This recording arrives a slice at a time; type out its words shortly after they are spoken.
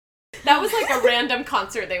That was like a random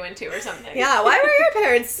concert they went to or something. Yeah, why were your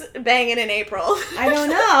parents banging in April? I don't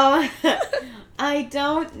know. I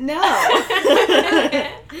don't know.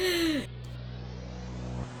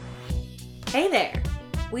 Hey there.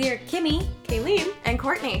 We're Kimmy, Kayleen. And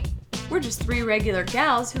Courtney. We're just three regular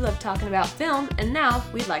gals who love talking about film, and now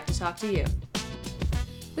we'd like to talk to you.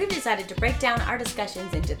 We've decided to break down our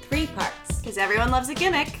discussions into 3 parts. Because everyone loves a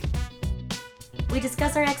gimmick. We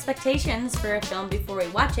discuss our expectations for a film before we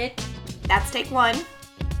watch it. That's take 1.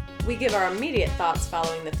 We give our immediate thoughts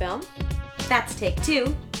following the film. That's take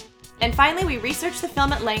 2. And finally, we research the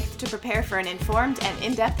film at length to prepare for an informed and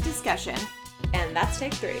in-depth discussion. And that's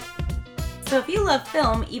take 3. So if you love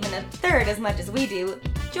film even a third as much as we do,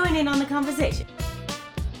 join in on the conversation.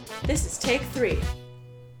 This is Take 3,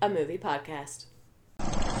 a movie podcast.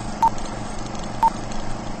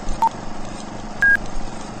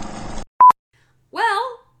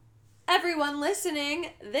 Well, everyone listening,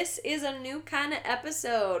 this is a new kind of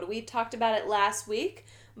episode. We talked about it last week,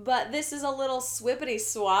 but this is a little swippity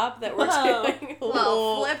swap that we're doing.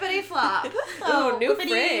 Well, flippity flop. Ooh, new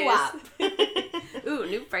phrase. wop. Ooh,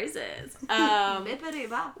 new phrases. Bippity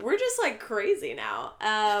bop. We're just like crazy now.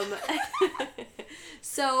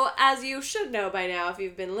 So, as you should know by now if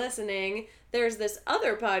you've been listening, there's this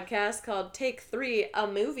other podcast called Take 3, a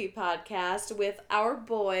movie podcast with our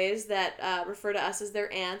boys that refer to us as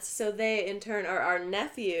their aunts. So they, in turn, are our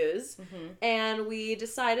nephews. Mm-hmm. And we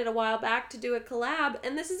decided a while back to do a collab,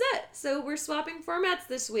 and this is it. So we're swapping formats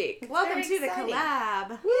this week. Welcome Very to the exciting.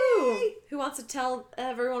 collab. Woo! Who wants to tell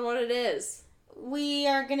everyone what it is? We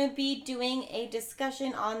are going to be doing a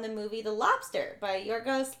discussion on the movie The Lobster by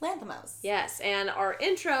Yorgos Lanthimos. Yes, and our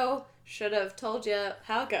intro should have told you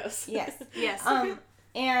how it goes. Yes. Yes.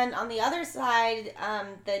 And on the other side,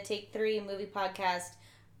 the Take 3 movie podcast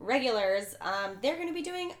regulars, they're going to be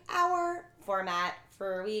doing our format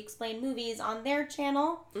for We Explain Movies on their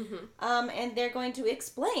channel. Mm-hmm. And they're going to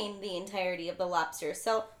explain the entirety of The Lobster.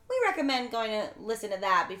 So we recommend going to listen to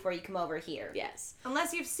that before you come over here. Yes.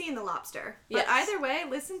 Unless you've seen The Lobster. Yes. But either way,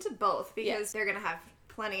 listen to both because Yes. they're going to have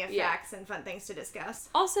plenty of Yeah. facts and fun things to discuss.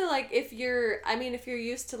 Also, like, if you're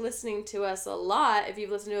used to listening to us a lot, if you've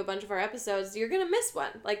listened to a bunch of our episodes, you're gonna miss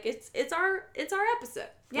one. Like, it's our episode.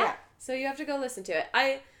 Yeah. So you have to go listen to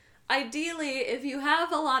it. Ideally, if you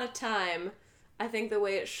have a lot of time, I think the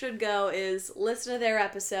way it should go is listen to their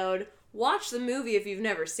episode, watch the movie if you've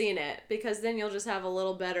never seen it, because then you'll just have a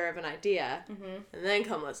little better of an idea, and then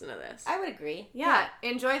come listen to this. I would agree. Yeah.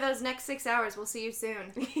 Enjoy those next 6 hours. We'll see you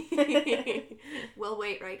soon. We'll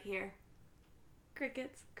wait right here.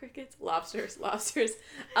 Crickets, lobsters.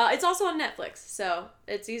 It's also on Netflix, so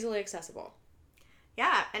it's easily accessible.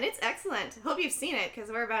 Yeah, and it's excellent. Hope you've seen it because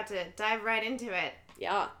we're about to dive right into it.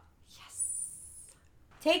 Yeah.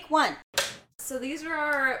 Take 1. So these are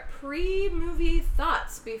our pre-movie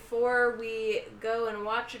thoughts before we go and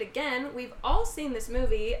watch it again. We've all seen this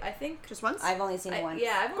movie, I think. Just once? I've only seen it once.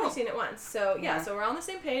 Yeah, I've only Cool. seen it once. So Yeah. so we're on the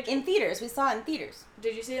same page. In theaters. We saw it in theaters.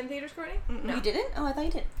 Did you see it in theaters, Courtney? No. You didn't? Oh, I thought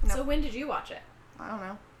you did. No. So when did you watch it? I don't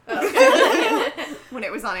know. Oh, okay. When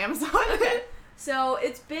it was on Amazon. Okay. So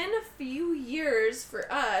it's been a few years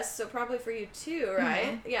for us, so probably for you too, right?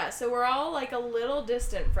 Mm-hmm. Yeah, so we're all like a little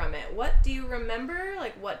distant from it. What do you remember?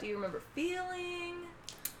 Like, what do you remember feeling?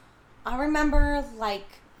 I remember, like,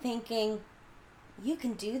 thinking, you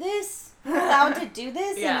can do this? You're allowed to do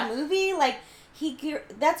this Yeah. in a movie? Like,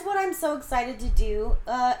 that's what I'm so excited to do,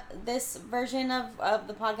 this version of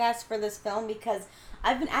the podcast for this film, because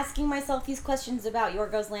I've been asking myself these questions about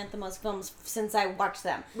Yorgos Lanthimos films since I watched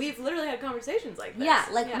them. We've literally had conversations like this. Yeah,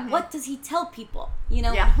 like, what does he tell people? You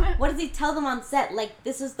know, Yeah. what does he tell them on set? Like,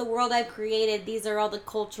 this is the world I've created. These are all the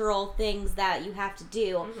cultural things that you have to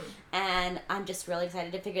do. And I'm just really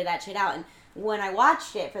excited to figure that shit out. And when I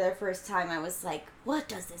watched it for the first time, I was like, what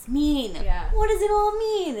does this mean? Yeah. What does it all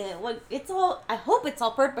mean? I hope it's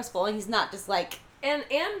all purposeful and he's not just like... And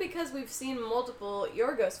because we've seen multiple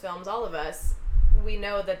Yorgos films, all of us, we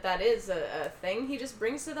know that is a thing he just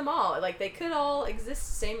brings to them all. Like, they could all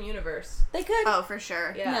exist same universe. They could. Oh, for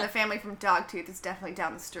sure. Yeah. The family from Dogtooth is definitely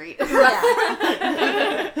down the street.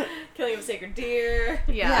 Yeah. Killing of a Sacred Deer.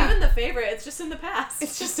 Yeah. Even The Favorite, it's just in the past.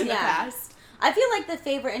 It's just in the Yeah. past. I feel like The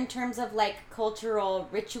Favorite in terms of, like, cultural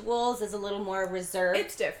rituals is a little more reserved.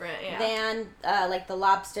 It's different, yeah. Than like The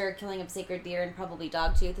Lobster, Killing of Sacred Deer, and probably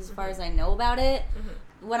Dogtooth, as far as I know about it.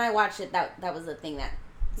 When I watched it, that was the thing that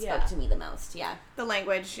spoke to me the most. Yeah. The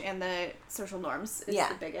language and the social norms is Yeah.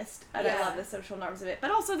 the biggest. And Yeah. I love the social norms of it. But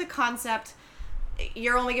also the concept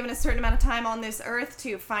you're only given a certain amount of time on this earth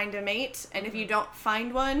to find a mate, and if you don't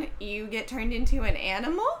find one, you get turned into an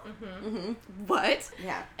animal? What?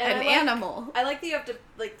 Yeah. And An animal. I like that you have to,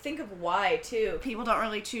 like, think of why, too. People don't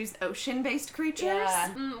really choose ocean-based creatures.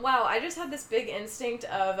 Yeah. Wow, I just had this big instinct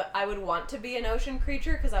of I would want to be an ocean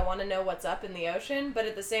creature because I want to know what's up in the ocean, but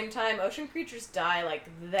at the same time, ocean creatures die like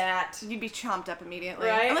that. You'd be chomped up immediately.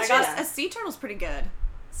 Right? Unless a sea turtle's pretty good.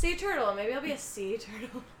 Sea turtle. Maybe I'll be a sea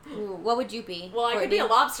turtle. Ooh, what would you be? Well, I could be a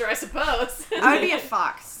lobster, I suppose. I would be a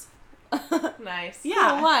fox. Nice.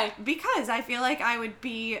 Yeah. Oh, why? Because I feel like I would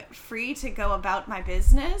be free to go about my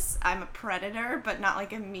business. I'm a predator, but not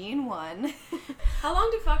like a mean one. How long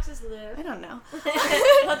do foxes live? I don't know.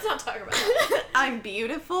 Let's not talk about that. I'm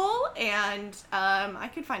beautiful, and I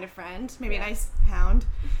could find a friend. Maybe a nice hound.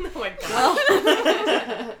 Oh my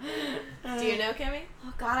god. Do you know, Kimmy?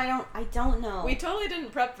 Oh God, I don't know. We totally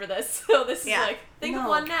didn't prep for this, so this Yeah. is like, think of No.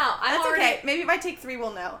 one now. That's okay. Maybe if I take 3,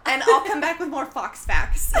 we'll know. And I'll come back with more fox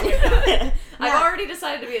facts. I've Yeah. already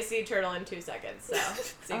decided to be a sea turtle in 2 seconds, so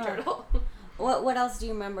sea turtle. What else do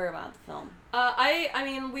you remember about the film? I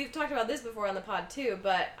mean, we've talked about this before on the pod too,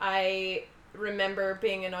 but I remember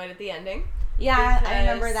being annoyed at the ending. Yeah, I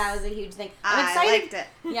remember Because- that was a huge thing. I'm I excited. liked it.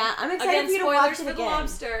 Yeah, I'm excited Again, for you to spoilers watch it for The again.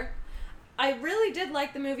 Lobster. I really did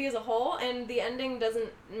like the movie as a whole, and the ending doesn't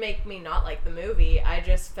make me not like the movie. I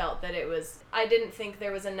just felt that I didn't think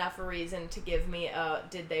there was enough reason to give me a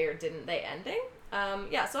did they or didn't they ending.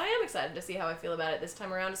 Yeah, so I am excited to see how I feel about it this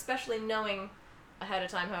time around, especially knowing ahead of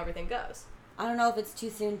time how everything goes. I don't know if it's too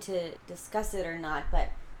soon to discuss it or not, but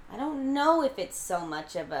I don't know if it's so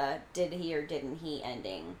much of a did he or didn't he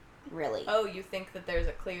ending, really. Oh, you think that there's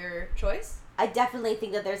a clear choice? I definitely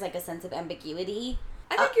think that there's like a sense of ambiguity.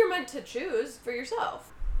 I think you're meant to choose for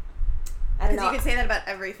yourself. I don't Because know. you could say that about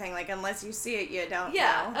everything. Like, unless you see it, you don't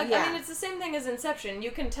Yeah, know. I Yeah. mean, it's the same thing as Inception.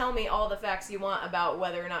 You can tell me all the facts you want about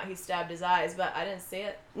whether or not he stabbed his eyes, but I didn't see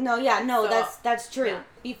it. No, So, that's true. yeah.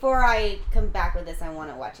 Before I come back with this, I want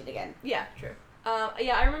to watch it again. Yeah, true.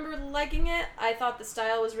 Yeah, I remember liking it. I thought the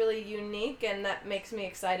style was really unique, and that makes me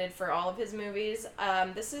excited for all of his movies.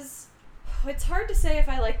 It's hard to say if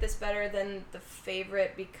I like this better than The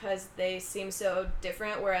Favorite because they seem so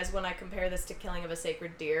different, whereas when I compare this to Killing of a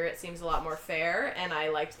Sacred Deer, it seems a lot more fair, and I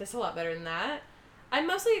liked this a lot better than that. I'm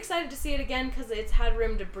mostly excited to see it again because it's had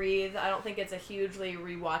room to breathe. I don't think it's a hugely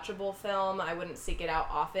rewatchable film. I wouldn't seek it out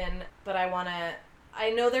often, but I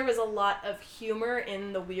know there was a lot of humor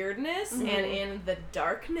in the weirdness and in the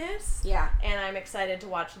darkness. Yeah. And I'm excited to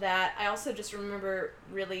watch that. I also just remember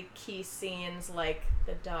really key scenes like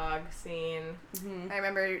the dog scene. I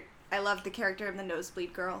remember I loved the character of the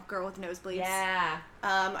nosebleed girl with nosebleeds. Yeah.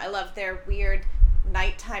 I loved their weird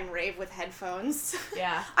nighttime rave with headphones.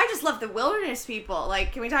 Yeah. I just love the wilderness people.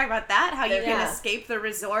 Like, can we talk about that? How you can Yeah. escape the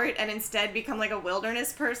resort and instead become like a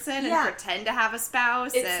wilderness person Yeah. and pretend to have a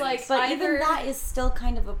spouse. It's and like- But Either- even that is still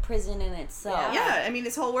kind of a prison in itself. yeah, I mean,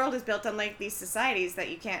 this whole world is built on like these societies that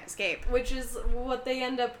you can't escape. Which is what they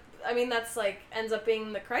end up... I mean, that's like, ends up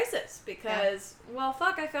being the crisis because, well,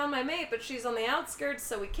 fuck, I found my mate, but she's on the outskirts,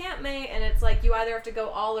 so we can't mate, and it's like you either have to go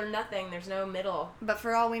all or nothing. There's no middle. But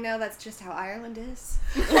for all we know, that's just how Ireland is.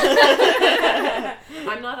 I'm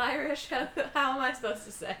not Irish. How am I supposed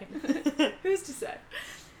to say? Who's to say?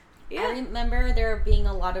 I remember there being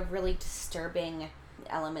a lot of really disturbing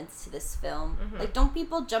elements to this film. Like, don't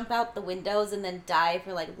people jump out the windows and then die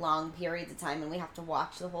for like long periods of time, and we have to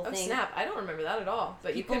watch the whole Oh, thing? snap. I don't remember that at all,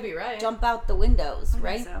 but People you could be right. Jump out the windows, I think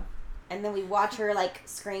right? so. And then we watch her like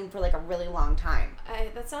scream for like a really long time.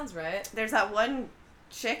 That sounds right. There's that one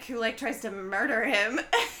chick who like tries to murder him.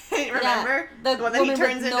 Remember? Yeah, the one that he woman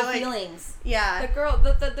turns with into no like feelings. yeah. The girl,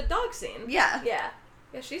 the dog scene. Yeah. Yeah.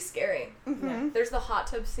 Yeah, she's scary. Mhm. Yeah. There's the hot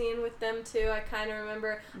tub scene with them, too, I kind of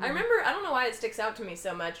remember. I don't know why it sticks out to me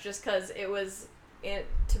so much, just because it was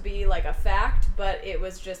to be, like, a fact, but it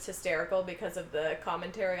was just hysterical because of the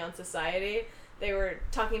commentary on society. They were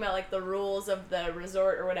talking about, like, the rules of the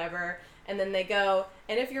resort or whatever, and then they go,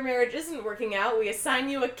 and if your marriage isn't working out, we assign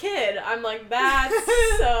you a kid. I'm like, that's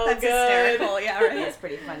so That's good. hysterical, yeah, right? That's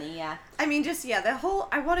pretty funny, yeah. I mean, just, yeah, the whole,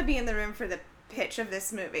 I want to be in the room for the pitch of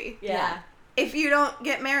this movie. Yeah. If you don't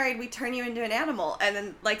get married, we turn you into an animal. And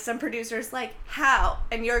then, like, some producer's like, how?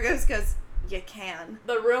 And Yorgos goes, you can.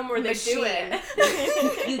 The room where they do Machine.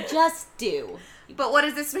 it. You just do. But what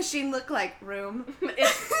does this machine look like? Room.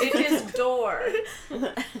 It is door.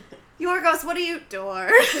 Yorgos, what do you... Door.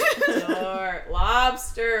 Door.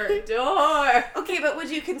 Lobster. Door. Okay, but would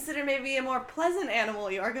you consider maybe a more pleasant animal,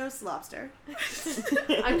 Yorgos? Lobster.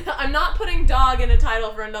 I'm not putting dog in a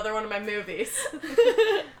title for another one of my movies.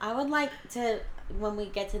 I would like to, when we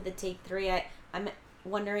get to the take 3,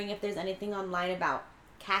 wondering if there's anything online about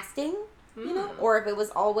casting, you know, or if it was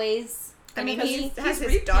always. I mean, Because he has his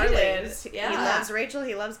repeated. darlings. Yeah. He loves Rachel.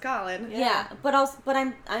 He loves Colin. Yeah, but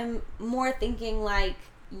I'm more thinking like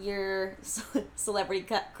your celebrity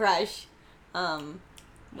crush,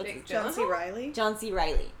 what's John C. Riley. John C.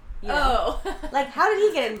 Reilly. You know? Oh. Like, how did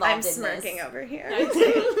he get involved I'm in this? smirking over here.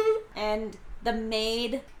 And the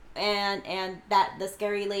maid and that the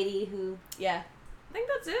scary lady who. Yeah. I think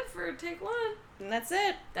that's it for take one. And that's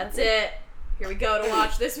it. That's it. Here we go to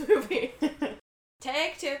watch this movie.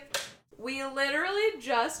 Take two. We literally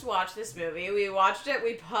just watched this movie. We watched it,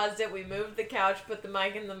 we paused it, we moved the couch, put the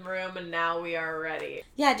mic in the room, and now we are ready.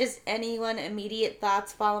 Yeah, just anyone immediate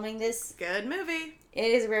thoughts following this? Good movie. It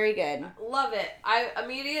is very good. Love it.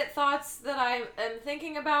 Immediate thoughts that I am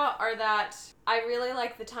thinking about are that I really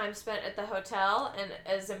like the time spent at the hotel, and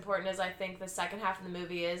as important as I think the second half of the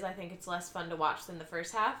movie is, I think it's less fun to watch than the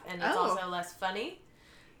first half, and it's also less funny.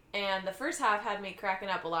 And the first half had me cracking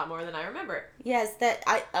up a lot more than I remember. Yes, that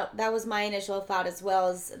was my initial thought as well,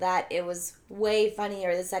 is that it was way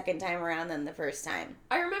funnier the second time around than the first time.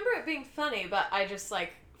 I remember it being funny, but I just,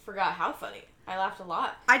 forgot how funny. I laughed a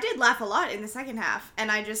lot. I did laugh a lot in the second half,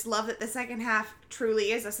 and I just love that the second half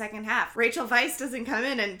truly is a second half. Rachel Weisz doesn't come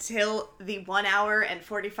in until the 1 hour and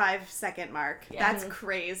 45 second mark. Yeah. That's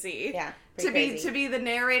crazy. Yeah, To be the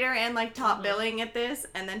narrator and top billing at this,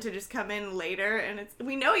 and then to just come in later, and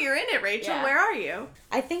we know you're in it, Rachel. Yeah. Where are you?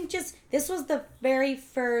 I think this was the very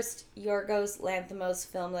first Yorgos Lanthimos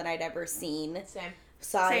film that I'd ever seen. Same.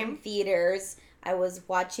 Saw it in Same. theaters. I was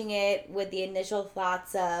watching it with the initial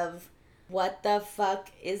thoughts of, what the fuck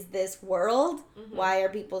is this world? Mm-hmm. Why are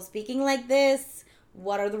people speaking like this?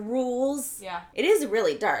 What are the rules? Yeah. It is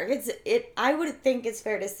really dark. I would think it's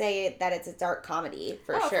fair to say that it's a dark comedy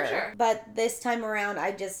for sure. But this time around,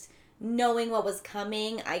 knowing what was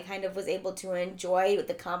coming, I kind of was able to enjoy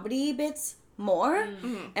the comedy bits more.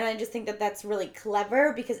 Mm-hmm. And I just think that that's really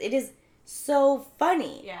clever because it is so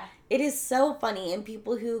funny. Yeah. It is so funny, and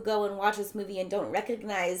people who go and watch this movie and don't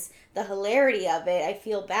recognize the hilarity of it, I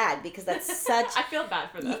feel bad because that's such... I feel bad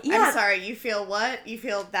for them. Yeah. I'm sorry, you feel what? You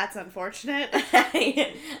feel that's unfortunate?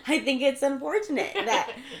 I think it's unfortunate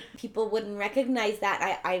that people wouldn't recognize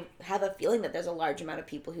that. I have a feeling that there's a large amount of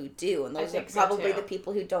people who do, and those are think so, probably too. the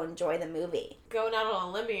people who don't enjoy the movie. Going out on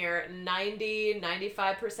a limb here,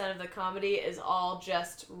 95% of the comedy is all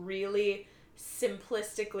just really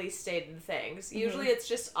simplistically stated things. Mm-hmm. Usually it's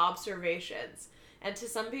just observations. And to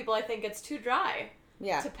some people, I think it's too dry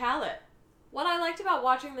Yeah. to palate. What I liked about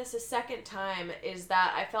watching this a second time is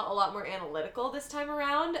that I felt a lot more analytical this time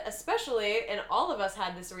around, especially, and all of us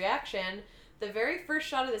had this reaction, the very first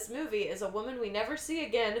shot of this movie is a woman we never see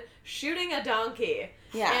again shooting a donkey.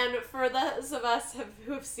 Yeah. And for those of us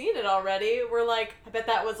who have seen it already, we're like, I bet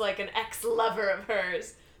that was an ex-lover of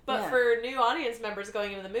hers. But Yeah. for new audience members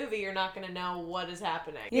going into the movie, you're not going to know what is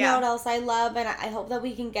happening. You know what else I love, and I hope that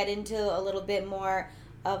we can get into a little bit more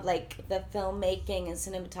of the filmmaking and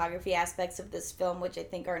cinematography aspects of this film, which I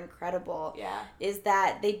think are incredible. Yeah. Is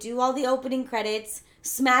that they do all the opening credits,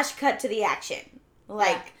 smash cut to the action.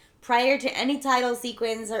 Prior to any title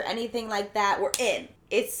sequence or anything like that, we're in.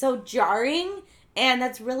 It's so jarring, and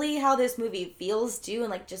that's really how this movie feels too,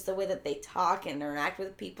 and just the way that they talk and interact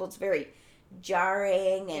with people. It's very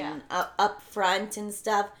jarring and up front and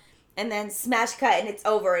stuff, and then smash cut and it's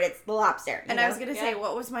over and it's the lobster. And I was gonna say,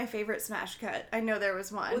 what was my favorite smash cut? I know there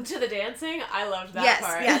was one. To the dancing, I loved that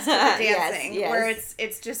part. Yes, to the dancing, Yes. where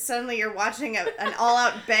it's just suddenly you're watching an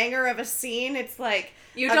all-out banger of a scene. It's like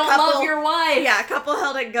You don't love your wife. Yeah, a couple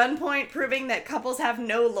held at gunpoint, proving that couples have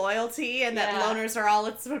no loyalty and that loners are all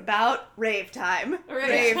it's about. Rave time,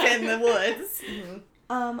 rave in the woods.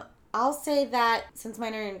 I'll say that since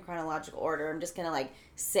mine are in chronological order, I'm just gonna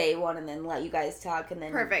say one and then let you guys talk and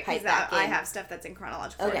then Perfect, pipe because back in. I have stuff that's in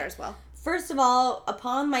chronological order as well. First of all,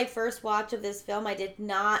 upon my first watch of this film, I did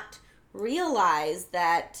not realize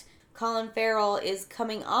that Colin Farrell is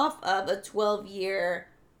coming off of a 12-year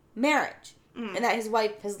marriage and that his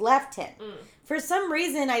wife has left him. For some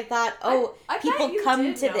reason, I thought, I people bet you come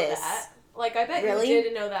did to know this. That. I bet Really? you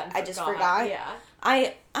did know that and I just forgot. Yeah.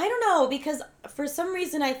 I don't know, because for some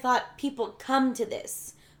reason I thought people come to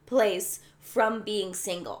this place from being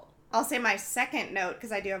single. I'll say my second note,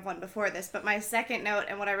 because I do have one before this, but my second note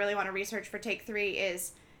and what I really want to research for take 3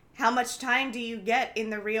 is how much time do you get in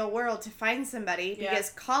the real world to find somebody? Because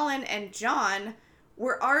Colin and John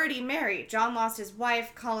were already married. John lost his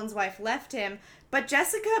wife, Colin's wife left him, but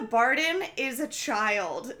Jessica Barden is a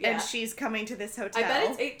child, and she's coming to this hotel. I bet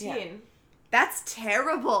it's 18. Yeah. That's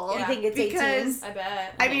terrible. Yeah. You think it's because 18? I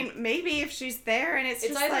bet. I mean, maybe if she's there and it's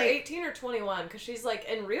just either like 18 or 21, because she's like,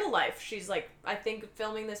 in real life, she's like, I think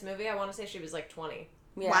filming this movie, I want to say she was like 20.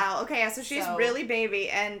 Yeah. Wow, okay, yeah, so she's really baby,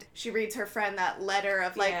 and she reads her friend that letter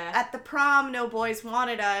of, like, Yeah. at the prom, no boys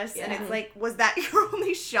wanted us, and Yeah. it's like, was that your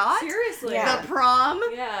only shot? Seriously. Yeah. The prom?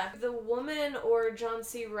 Yeah. The woman or John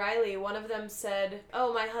C. Reilly, one of them said,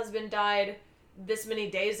 oh, my husband died this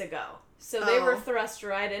many days ago. So they were thrust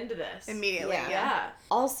right into this. Immediately, Yeah. Yeah.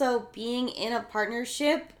 Also, being in a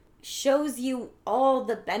partnership shows you all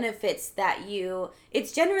the benefits that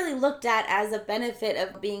it's generally looked at as a benefit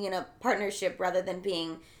of being in a partnership rather than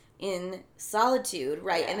being in solitude,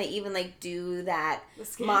 right? Yeah. And they even like do that The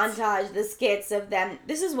skits. montage, the skits of them.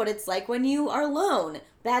 This is what it's like when you are alone.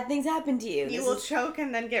 Bad things happen to you. You This will is- choke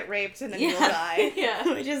and then get raped and then you will Yeah. die. Yeah.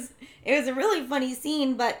 It was a really funny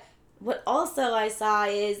scene, but what also I saw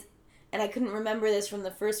is, and I couldn't remember this from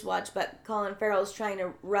the first watch, but Colin Farrell's trying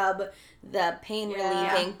to rub the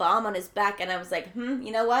pain-relieving balm on his back, and I was like,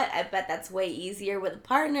 you know what? I bet that's way easier with a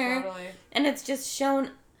partner. Totally. And it's just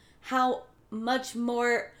shown how much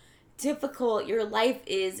more difficult your life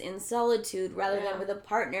is in solitude rather Yeah. than with a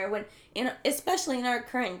partner. When, especially in our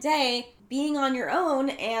current day, being on your own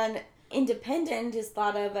and independent is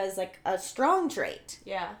thought of as like a strong trait.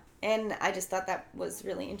 Yeah. And I just thought that was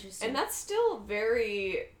really interesting. And that's still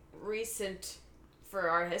very recent for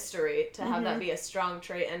our history to have that be a strong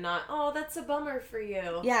trait and not, oh, that's a bummer for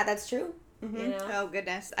you. Yeah, that's true. You know? Oh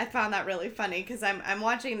goodness, I found that really funny because I'm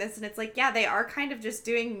watching this and it's like, yeah, they are kind of just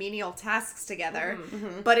doing menial tasks together,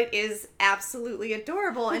 but it is absolutely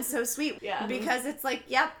adorable and so sweet. Yeah. Because it's like,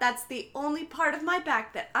 yep, that's the only part of my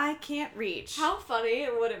back that I can't reach. How funny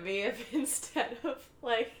would it be if instead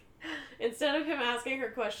of him asking her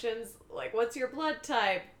questions like, what's your blood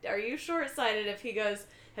type? Are you short-sighted? If he goes,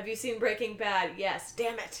 have you seen Breaking Bad? Yes,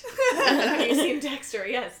 damn it. Have you seen Dexter?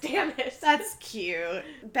 Yes, damn it. That's cute.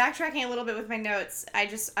 Backtracking a little bit with my notes,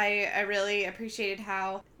 I really appreciated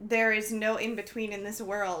how there is no in between in this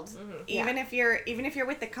world. Even if you're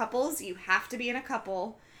with the couples, you have to be in a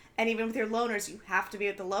couple. And even with your loners, you have to be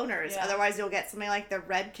with the loners. Yeah. Otherwise, you'll get something like the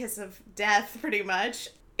red kiss of death, pretty much.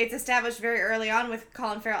 It's established very early on with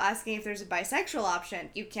Colin Farrell asking if there's a bisexual option.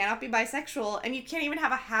 You cannot be bisexual, and you can't even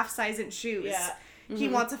have a half size in shoes. Yeah. He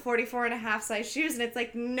wants a 44 and a half size shoes, and it's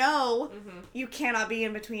like, no, you cannot be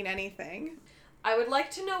in between anything. I would like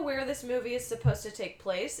to know where this movie is supposed to take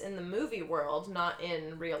place in the movie world, not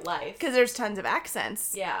in real life. Because there's tons of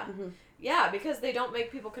accents. Yeah. Yeah, because they don't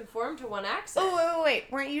make people conform to one accent. Oh, wait.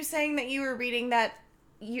 Weren't you saying that you were reading that...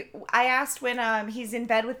 I asked when he's in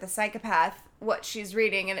bed with the psychopath what she's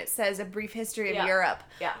reading, and it says A Brief History of Europe.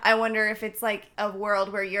 Yeah. I wonder if it's like a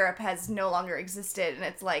world where Europe has no longer existed, and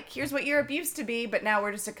it's like, here's what Europe used to be, but now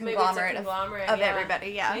we're just a conglomerate, of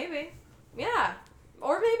everybody. Yeah. Maybe. Yeah.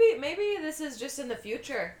 Or maybe this is just in the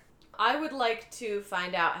future. I would like to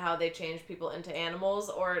find out how they change people into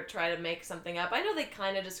animals or try to make something up. I know they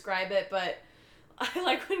kind of describe it, but I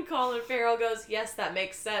like when Colin Farrell goes, yes, that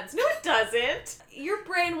makes sense. No, it doesn't. Your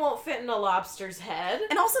brain won't fit in a lobster's head.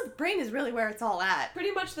 And also, the brain is really where it's all at.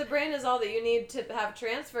 Pretty much the brain is all that you need to have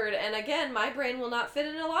transferred. And again, my brain will not fit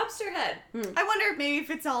in a lobster head. I wonder if maybe if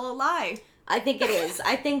it's all a lie. I think it is.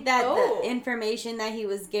 I think that Oh. the information that he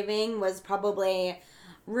was giving was probably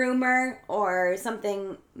rumor or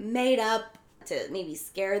something made up to maybe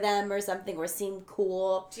scare them or something or seem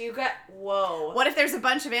cool. Do you get... Whoa. What if there's a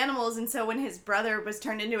bunch of animals, and so when his brother was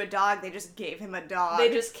turned into a dog, they just gave him a dog? They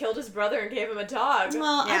just killed his brother and gave him a dog.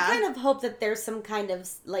 Well, Yeah. I kind of hope that there's some kind of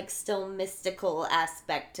like still mystical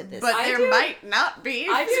aspect to this. But I there do- might not be.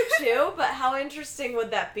 I do too, but how interesting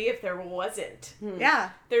would that be if there wasn't?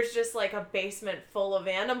 Yeah. There's just like a basement full of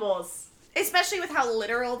animals. Especially with how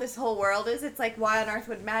literal this whole world is, it's like, why on earth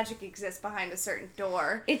would magic exist behind a certain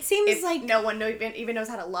door? It seems If like no one even knows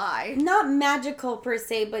how to lie. not magical per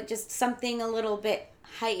se, but just something a little bit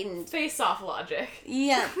heightened. Face-off logic.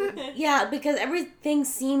 Yeah, yeah, because everything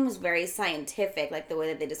seems very scientific, like the way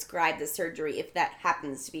that they describe the surgery, if that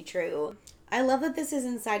happens to be true. I love that this is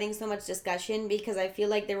inciting so much discussion because I feel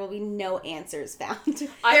like there will be no answers found.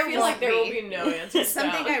 I There feel like won't there will be. be no answers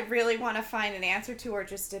Something found. I really want to find an answer to or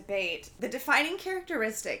just debate. The defining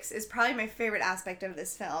characteristics is probably my favorite aspect of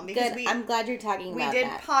this film because Good. I'm glad you're talking we about did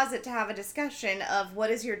that. pause it to have a discussion of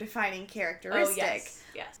what is your defining characteristic. Oh, yes.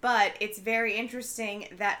 Yes. But it's very interesting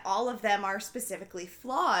that all of them are specifically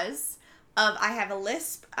flaws of I have a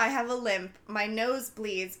lisp, I have a limp, my nose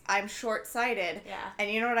bleeds, I'm short-sighted. Yeah. And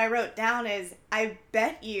you know what I wrote down is, I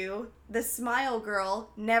bet you the smile girl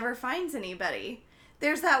never finds anybody.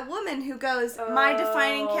 there's that woman who goes, my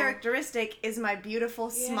defining characteristic is my beautiful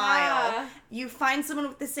smile. You find someone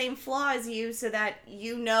with the same flaw as you so that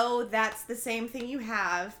you know that's the same thing you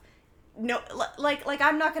have. No, like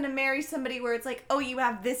I'm not going to marry somebody where it's like, oh, you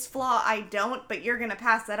have this flaw, I don't, but you're going to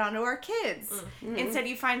pass that on to our kids. Mm-hmm. Instead,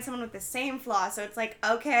 you find someone with the same flaw, so it's like,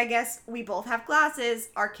 okay, I guess we both have glasses,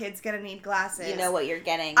 our kid's going to need glasses. You know what you're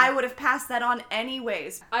getting. I would have passed that on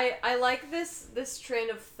anyways. I like this train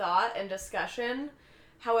of thought and discussion.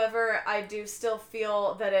 However, I do still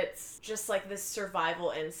feel that it's just like this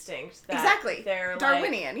survival instinct. That exactly. They're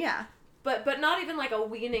Darwinian, like, yeah. But not even like a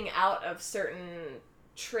weaning out of certain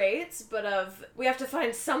traits, but of we have to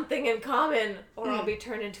find something in common or I'll be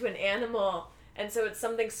turned into an animal. And so it's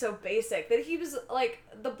something so basic that he was like,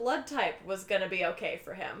 the blood type was gonna be okay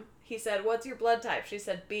for him. He said, what's your blood type? She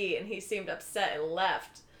said B, and he seemed upset and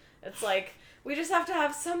left. It's like, we just have to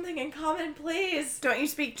have something in common, please. Don't you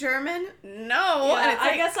speak German? No. Yeah, and it's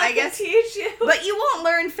like, I guess I can teach you. But you won't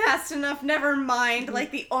learn fast enough, never mind.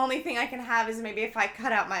 Like, the only thing I can have is maybe if I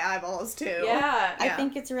cut out my eyeballs, too. Yeah. I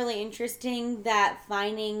think it's really interesting that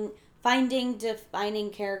finding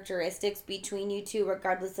defining characteristics between you two,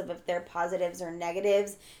 regardless of if they're positives or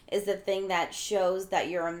negatives, is the thing that shows that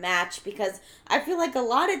you're a match. Because I feel like a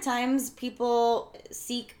lot of times people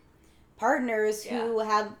seek partners who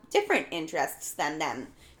have different interests than them.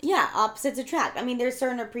 Yeah, opposites attract. I mean, there's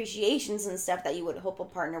certain appreciations and stuff that you would hope a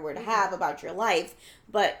partner would have about your life,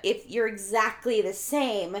 but if you're exactly the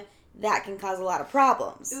same, that can cause a lot of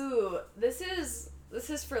problems. Ooh, this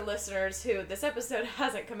is for listeners who, this episode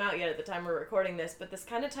hasn't come out yet at the time we're recording this, but this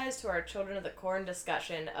kind of ties to our Children of the Corn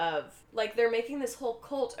discussion of, like, they're making this whole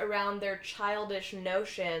cult around their childish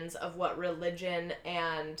notions of what religion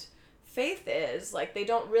and faith is. Like, they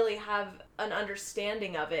don't really have an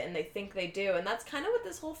understanding of it, and they think they do, and that's kind of what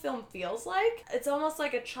this whole film feels like. It's almost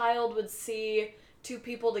like a child would see two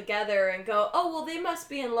people together and go, oh, well, they must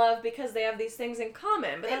be in love because they have these things in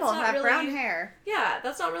common. But they that's both not have really brown hair. Yeah,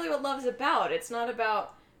 that's not really what love's about. It's not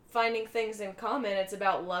about finding things in common. It's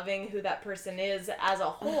about loving who that person is as a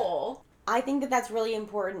whole. I think that that's really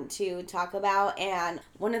important to talk about, and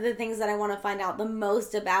one of the things that I want to find out the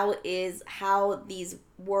most about is how these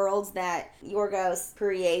worlds that Yorgos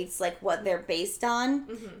creates, like what they're based on.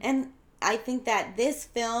 Mm-hmm. And I think that this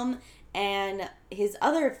film and his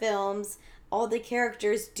other films, all the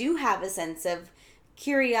characters do have a sense of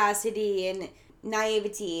curiosity and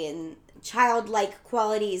naivety and childlike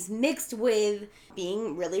qualities mixed with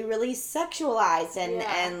being really, really sexualized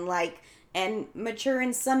and mature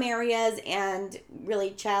in some areas and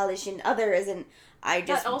really childish in others. And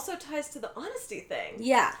that also ties to the honesty thing.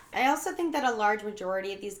 Yeah. I also think that a large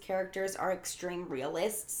majority of these characters are extreme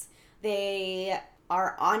realists. They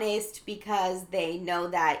are honest because they know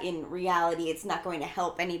that in reality it's not going to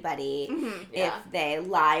help anybody if they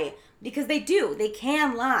lie. Because they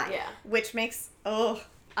can lie. Yeah. Which makes, I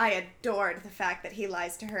adored the fact that he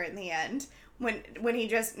lies to her in the end. When he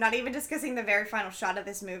just, not even discussing the very final shot of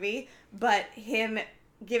this movie, but him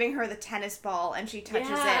giving her the tennis ball and she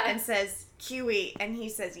touches it and says, Kiwi, and he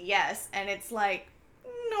says yes, and it's like,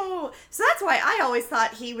 no. So that's why I always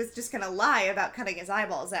thought he was just going to lie about cutting his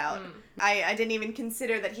eyeballs out. I didn't even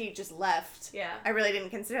consider that he just left. Yeah. I really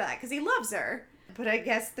didn't consider that, because he loves her. But I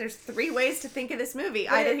guess there's 3 ways to think of this movie.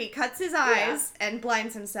 Either he cuts his eyes and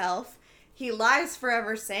blinds himself, he lies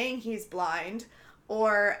forever saying he's blind,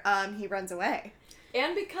 or he runs away.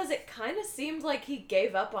 And because it kind of seemed like he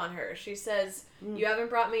gave up on her. She says, you haven't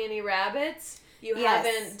brought me any rabbits. You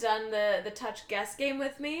haven't done the touch guess game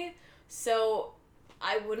with me. So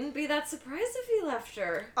I wouldn't be that surprised if he left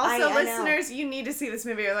her. Also, listeners, you need to see this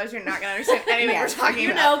movie, otherwise you're not going to understand anything we're talking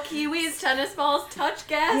about. You know, Kiwi's tennis balls touch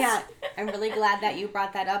guess. Yeah, I'm really glad that you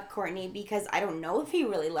brought that up, Courtney, because I don't know if he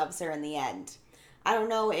really loves her in the end. I don't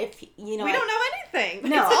know if, We don't know anything.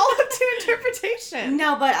 No. It's all up to interpretation.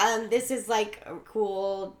 No, but this is like a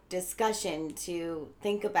cool discussion to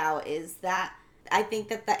think about, is that I think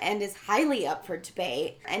that the end is highly up for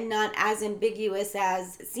debate and not as ambiguous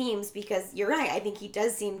as it seems, because you're right. I think he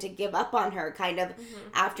does seem to give up on her kind of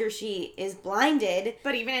after she is blinded.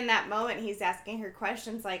 But even in that moment, he's asking her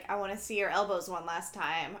questions like, I want to see your elbows one last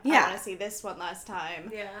time. Yeah. I want to see this one last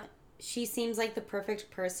time. Yeah. She seems like the perfect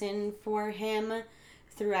person for him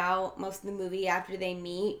throughout most of the movie after they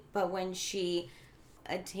meet, but when she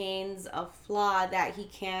attains a flaw that he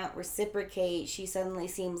can't reciprocate, she suddenly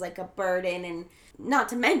seems like a burden, and not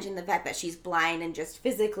to mention the fact that she's blind and just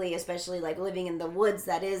physically, especially like living in the woods,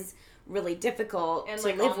 that is really difficult and to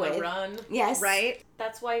like live on with. The run. Yes. Right?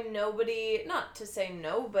 That's why nobody, not to say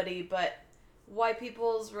nobody, but why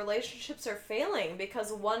people's relationships are failing,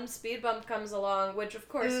 because one speed bump comes along, which of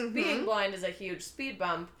course being blind is a huge speed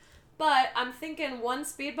bump, but I'm thinking one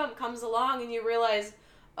speed bump comes along and you realize,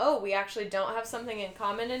 oh, we actually don't have something in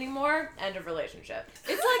common anymore, end of relationship.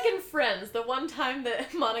 It's like in Friends, the one time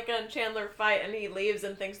that Monica and Chandler fight and he leaves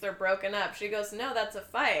and thinks they're broken up, she goes, no, that's a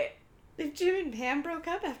fight. If Jim and Pam broke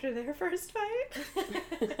up after their first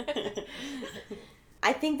fight?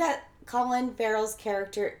 I think that Colin Farrell's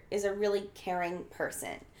character is a really caring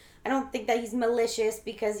person. I don't think that he's malicious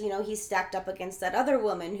because, he's stacked up against that other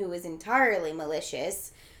woman who is entirely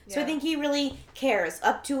malicious. So I think he really cares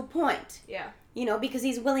up to a point. Yeah. Because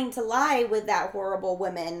he's willing to lie with that horrible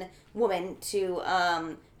woman to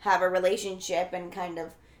have a relationship and kind of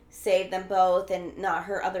save them both and not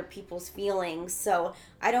hurt other people's feelings. So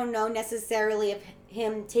I don't know necessarily if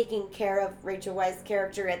him taking care of Rachel Weisz's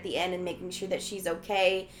character at the end and making sure that she's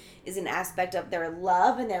okay is an aspect of their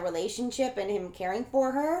love and their relationship and him caring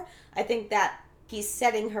for her. I think that he's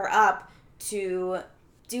setting her up to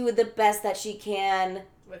do the best that she can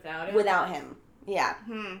without him. Yeah.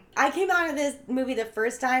 I came out of this movie the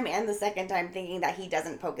first time and the second time thinking that he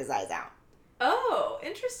doesn't poke his eyes out. Oh,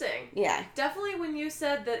 interesting. Yeah. Definitely when you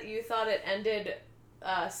said that you thought it ended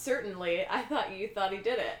certainly, I thought you thought he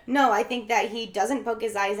did it. No, I think that he doesn't poke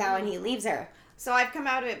his eyes out and he leaves her. So I've come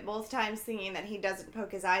out of it both times thinking that he doesn't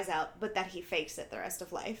poke his eyes out, but that he fakes it the rest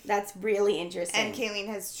of life. That's really interesting. And Kayleen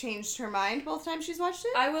has changed her mind both times she's watched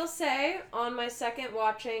it? I will say, on my second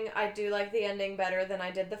watching, I do like the ending better than I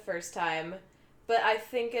did the first time. But I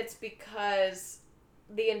think it's because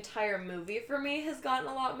the entire movie for me has gotten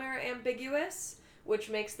a lot more ambiguous, which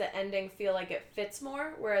makes the ending feel like it fits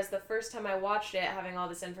more. Whereas the first time I watched it, having all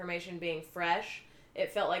this information being fresh,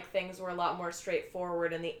 it felt like things were a lot more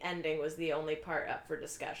straightforward and the ending was the only part up for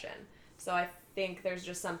discussion. So I think there's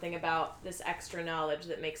just something about this extra knowledge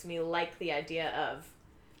that makes me like the idea of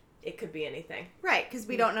it could be anything. Right, because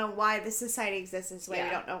we don't know why the society exists this way. Yeah.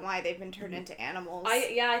 We don't know why they've been turned into animals.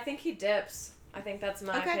 I think he dips. I think that's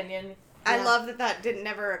my opinion. Yeah. I love that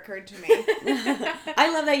never occurred to me.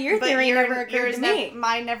 I love that your theory never occurred to me.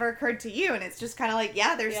 Mine never occurred to you, and it's just kind of like,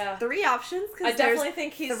 there's 3 options. I definitely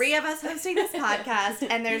think he's 3 of us hosting this podcast,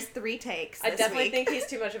 and there's 3 takes. I definitely think he's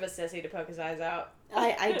too much of a sissy to poke his eyes out.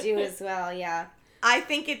 I do as well. Yeah. I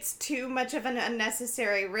think it's too much of an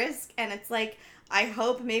unnecessary risk, and it's like, I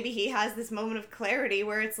hope maybe he has this moment of clarity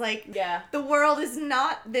where it's like, the world is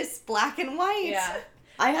not this black and white. Yeah.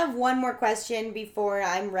 I have one more question before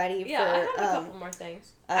I'm ready for... I have a couple more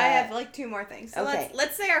things. I have 2 more things. So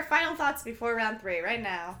let's say our final thoughts before round 3 right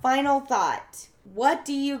now. Final thought. What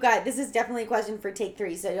do you guys... This is definitely a question for take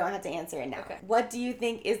 3, so you don't have to answer it now. Okay. What do you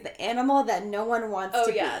think is the animal that no one wants to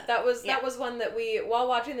be? Oh, yeah. That was one that while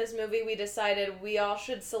watching this movie, we decided we all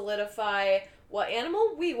should solidify what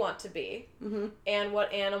animal we want to be and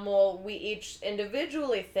what animal we each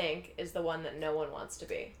individually think is the one that no one wants to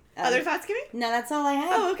be. Other thoughts, Kimmy? No, that's all I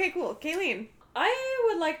have. Oh, okay, cool. Kayleen? I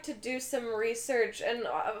would like to do some research, and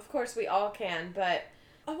of course we all can, but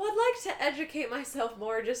I would like to educate myself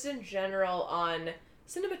more just in general on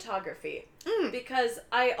cinematography. Because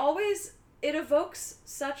it evokes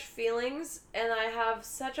such feelings, and I have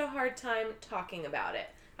such a hard time talking about it.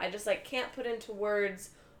 I just can't put into words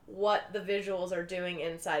what the visuals are doing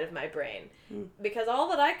inside of my brain. Because all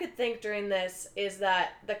that I could think during this is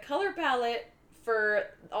that the color palette for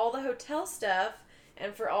all the hotel stuff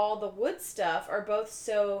and for all the wood stuff are both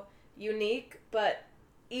so unique, but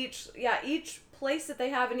each place that they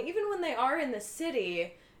have, and even when they are in the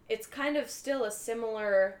city, it's kind of still a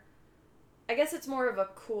similar, I guess it's more of a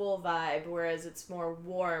cool vibe, whereas it's more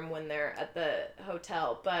warm when they're at the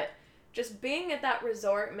hotel. But just being at that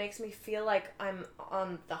resort makes me feel like I'm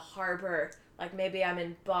on the harbor, like maybe I'm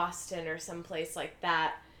in Boston or someplace like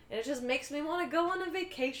that. And it just makes me want to go on a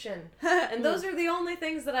vacation. And those are the only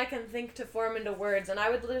things that I can think to form into words. And I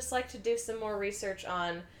would just like to do some more research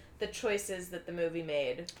on the choices that the movie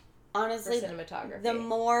made. Honestly, for cinematography. The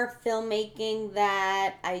more filmmaking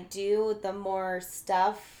that I do, the more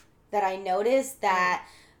stuff that I notice that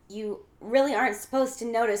you really aren't supposed to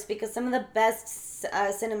notice, because some of the best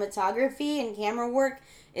cinematography and camera work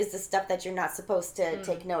is the stuff that you're not supposed to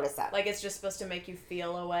take notice of. Like, it's just supposed to make you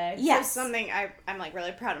feel away. Yes. So something I'm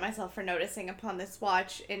really proud of myself for noticing upon this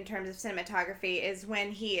watch in terms of cinematography is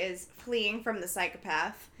when he is fleeing from the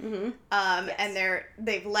psychopath. Yes. And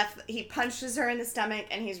he punches her in the stomach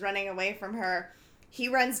and he's running away from her. He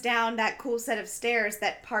runs down that cool set of stairs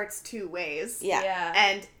that parts 2 ways. Yeah.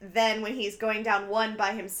 And then when he's going down one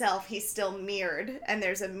by himself, he's still mirrored, and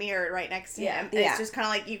there's a mirror right next to him. And it's just kind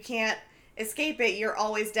of like, you can't escape it. You're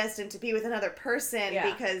always destined to be with another person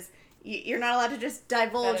because You're not allowed to just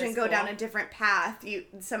divulge and go cool. down a different path.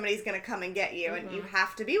 Somebody's going to come and get you, and you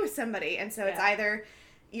have to be with somebody. And so it's either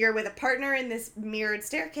you're with a partner in this mirrored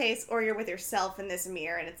staircase, or you're with yourself in this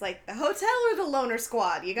mirror. And it's like the hotel or the loner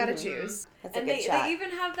squad. You got to choose. That's a and good shot. they even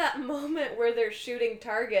have that moment where they're shooting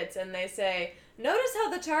targets, and they say, notice how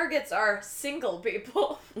the targets are single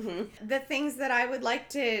people. The things that I would like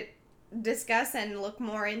to discuss and look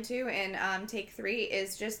more into in Take 3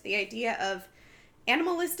 is just the idea of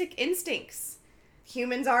animalistic instincts.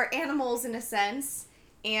 Humans are animals in a sense,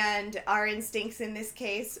 and our instincts in this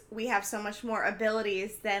case, we have so much more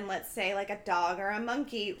abilities than, let's say, like a dog or a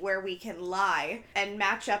monkey, where we can lie and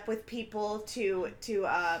match up with people to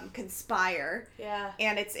conspire. Yeah.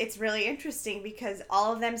 And it's really interesting because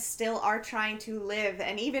all of them still are trying to live,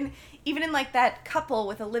 and even in like that couple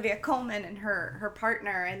with Olivia Colman and her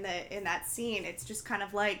partner in that scene, it's just kind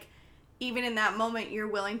of like, even in that moment, you're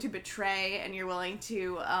willing to betray and you're willing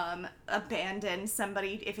to abandon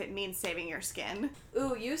somebody if it means saving your skin.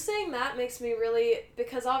 Ooh, you saying that makes me really...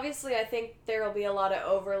 Because obviously I think there will be a lot of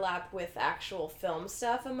overlap with actual film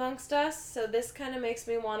stuff amongst us, so this kind of makes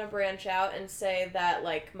me want to branch out and say that,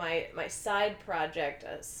 like, my side project,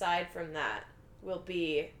 aside from that, will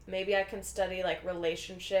be... Maybe I can study, like,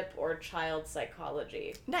 relationship or child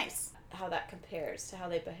psychology. Nice. How that compares to how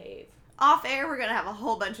they behave. Off air, we're going to have a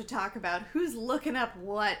whole bunch of talk about who's looking up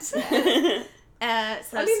what. So I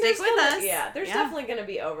mean, stick with us. Yeah, there's definitely going to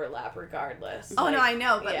be overlap regardless. Oh, like, no, I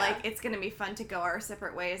know, but like it's going to be fun to go our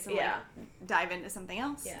separate ways and like dive into something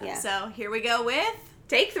else. Yeah. So here we go with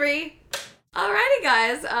Take 3. Alrighty,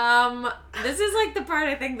 guys. This is like the part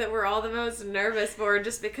I think that we're all the most nervous for,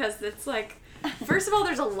 just because it's like, first of all,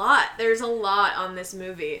 there's a lot. There's a lot on this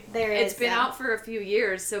movie. There is. It's been out for a few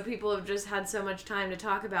years, so people have just had so much time to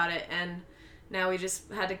talk about it, and now we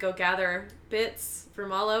just had to go gather bits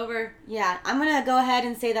from all over. Yeah, I'm going to go ahead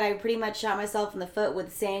and say that I pretty much shot myself in the foot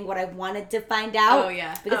with saying what I wanted to find out. Oh,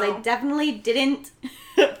 yeah. Because I definitely didn't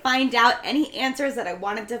find out any answers that I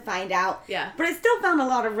wanted to find out. Yeah. But I still found a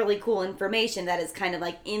lot of really cool information that is kind of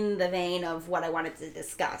like in the vein of what I wanted to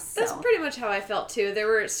discuss. So. That's pretty much how I felt, too. There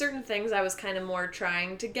were certain things I was kind of more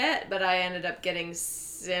trying to get, but I ended up getting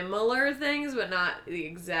similar things, but not the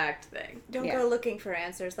exact thing. Don't go looking for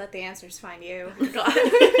answers. Let the answers find you. God.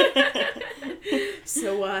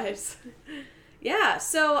 So wise. Yeah,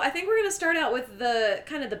 so I think we're going to start out with the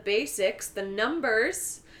kind of the basics, the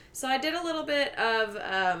numbers. So I did a little bit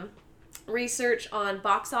of research on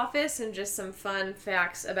box office and just some fun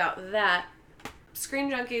facts about that.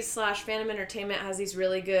 Screen Junkies / Phantom Entertainment has these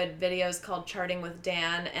really good videos called Charting with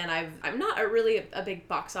Dan, and I'm not really a big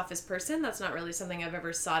box office person. That's not really something I've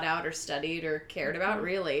ever sought out or studied or cared about,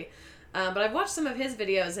 really. But I've watched some of his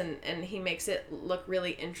videos, and he makes it look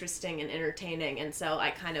really interesting and entertaining, and so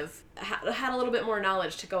I kind of had a little bit more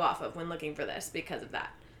knowledge to go off of when looking for this because of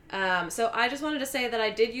that. So I just wanted to say that I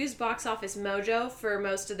did use Box Office Mojo for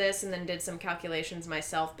most of this, and then did some calculations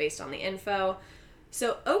myself based on the info.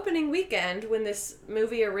 So opening weekend, when this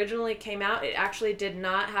movie originally came out, it actually did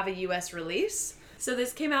not have a U.S. release. So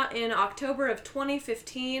this came out in October of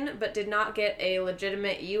 2015, but did not get a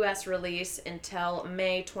legitimate U.S. release until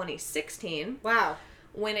May 2016. Wow.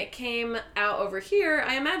 When it came out over here,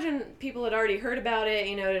 I imagine people had already heard about it,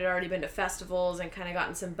 it had already been to festivals and kind of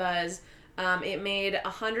gotten some buzz. It made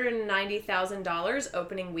 $190,000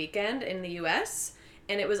 opening weekend in the U.S.,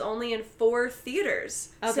 and it was only in 4 theaters.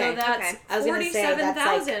 Okay. So that's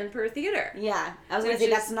 $47,000 per theater. Yeah. I was going to say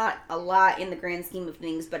that's not a lot in the grand scheme of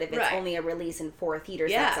things, but if it's Right. only a release in 4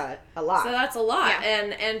 theaters, that's a lot. So that's a lot.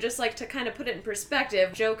 Yeah. And just like to kind of put it in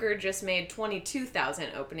perspective, Joker just made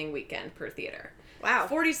 $22,000 opening weekend per theater. Wow.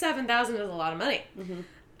 $47,000 is a lot of money. Mm-hmm.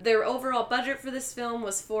 Their overall budget for this film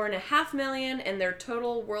was $4.5 million, and their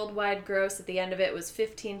total worldwide gross at the end of it was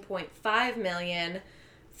 $15.5 million.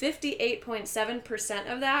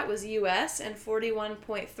 58.7% of that was U.S. and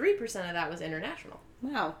 41.3% of that was international.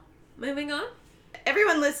 Wow. Moving on.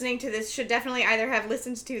 Everyone listening to this should definitely either have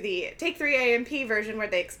listened to the Take 3 AMP version where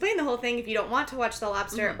they explain the whole thing if you don't want to watch The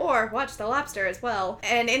Lobster, or watch The Lobster as well.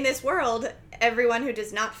 And in this world, everyone who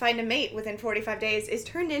does not find a mate within 45 days is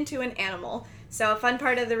turned into an animal. So a fun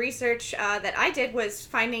part of the research that I did was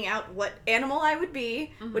finding out what animal I would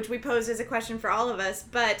be, which we posed as a question for all of us.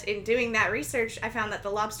 But in doing that research, I found that the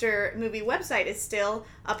Lobster movie website is still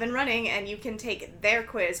up and running, and you can take their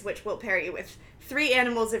quiz, which will pair you with 3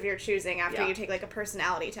 animals of your choosing after you take like a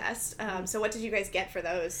personality test. So what did you guys get for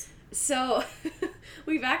those? So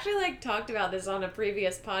we've actually talked about this on a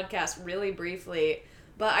previous podcast really briefly,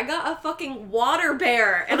 but I got a fucking water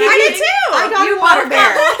bear. And I did too! I got a water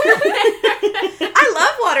bear. I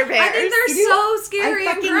love water bears. I think they're so scary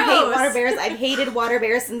I and fucking gross. hate water bears. I've hated water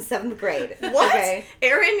bears since 7th grade. What? Okay.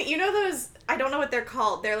 Erin, you know those, I don't know what they're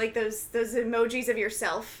called. They're like those emojis of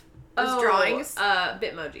yourself. Those drawings.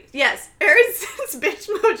 Bitmojis. Yes. Erin sends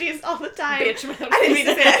bitchmojis all the time. Bitchmojis. I didn't mean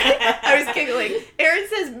to say that. I was giggling. Erin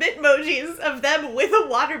says bitmojis of them with a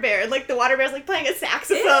water bear. Like the water bear's like playing a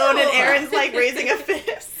saxophone and Erin's like raising a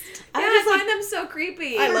fist. I find them so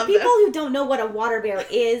creepy. I For love people them. who don't know what a water bear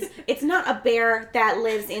is, it's not a bear that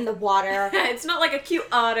lives in the water. It's not like a cute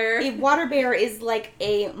otter. A water bear is like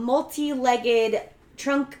a multi-legged,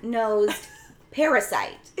 trunk-nosed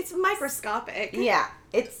parasite. It's microscopic. Yeah,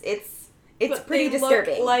 it's But pretty they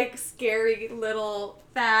disturbing. look like scary little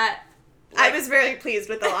fat. I was very pleased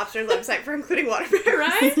with the Lobster's website for including water bears.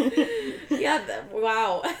 Right? Yeah.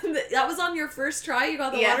 Wow. That was on your first try. You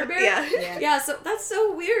got the water bear. Yeah. Yeah. So that's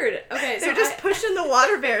so weird. Okay. They're so just pushing the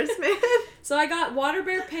water bears, man. So I got water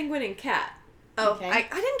bear, penguin, and cat. Oh, Okay. I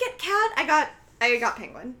didn't get cat. I got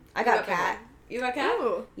penguin. I got a cat. You got cat?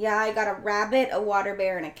 Ooh. Yeah, I got a rabbit, a water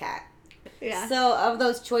bear, and a cat. Yeah. So, of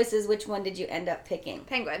those choices, which one did you end up picking?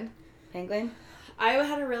 Penguin. Penguin? I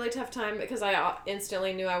had a really tough time because I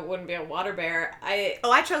instantly knew I wouldn't be a water bear.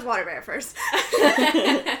 I chose water bear first.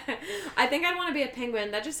 I think I'd want to be a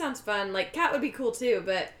penguin. That just sounds fun. Like, cat would be cool too,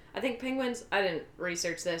 but I think penguins, I didn't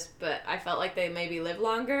research this, but I felt like they maybe live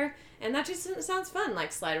longer, and that just sounds fun,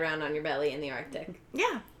 like slide around on your belly in the Arctic.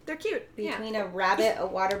 Yeah, they're cute. Between a rabbit, a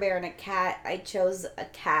water bear, and a cat, I chose a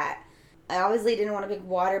cat. I obviously didn't want to pick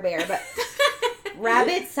water bear, but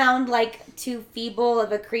rabbits sound like too feeble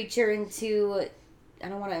of a creature and too... I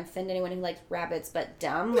don't want to offend anyone who likes rabbits, but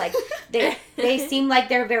dumb. Like, they seem like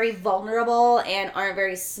they're very vulnerable and aren't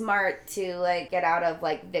very smart to, like, get out of,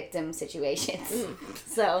 like, victim situations.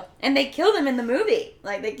 So, and they kill them in the movie.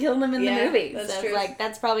 Like, they kill them in the movie. That's so, true. like,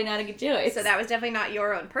 that's probably not a good choice. So that was definitely not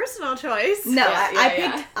your own personal choice. No,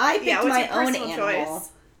 Yeah, I picked what's my your own personal animal. choice?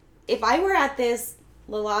 If I were at this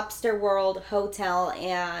The Lobster World hotel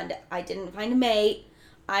and I didn't find a mate,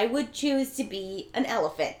 I would choose to be an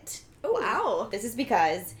elephant. Oh, wow. This is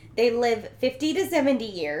because they live 50 to 70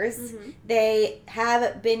 years. Mm-hmm. They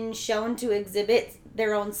have been shown to exhibit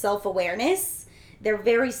their own self-awareness. They're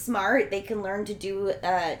very smart. They can learn to do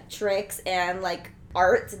tricks and, like,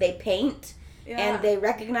 art. They paint. Yeah. And they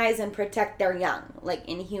recognize and protect their young, like,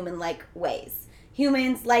 in human-like ways.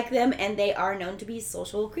 Humans like them, and they are known to be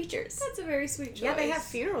social creatures. That's a very sweet choice. Yeah, they have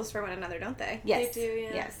funerals for one another, don't they? Yes. They do,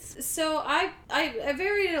 yeah. Yes. So I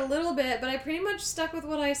varied it a little bit, but I pretty much stuck with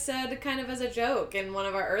what I said kind of as a joke in one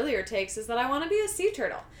of our earlier takes, is that I want to be a sea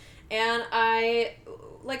turtle. And I,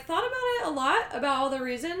 like, thought about it a lot, about all the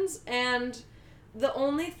reasons, and the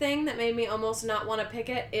only thing that made me almost not want to pick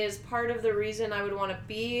it is part of the reason I would want to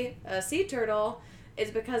be a sea turtle is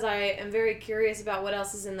because I am very curious about what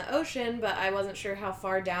else is in the ocean, but I wasn't sure how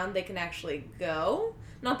far down they can actually go.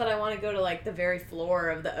 Not that I want to go to, like, the very floor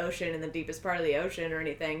of the ocean in the deepest part of the ocean or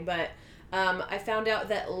anything, but I found out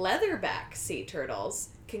that leatherback sea turtles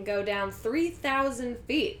can go down 3,000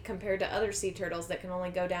 feet compared to other sea turtles that can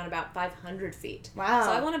only go down about 500 feet. Wow.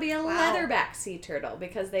 So I want to be a Wow. leatherback sea turtle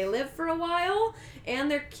because they live for a while and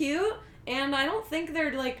they're cute, and I don't think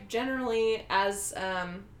they're, like, generally as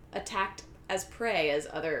attacked as prey as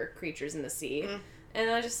other creatures in the sea.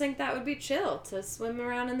 And I just think that would be chill to swim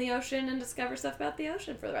around in the ocean and discover stuff about the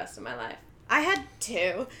ocean for the rest of my life. I had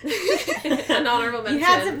two. An honorable mention. You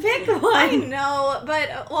had to pick I one. know, but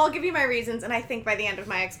well, I'll give you my reasons, and I think by the end of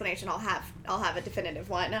my explanation, I'll have a definitive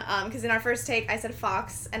one. Because in our first take, I said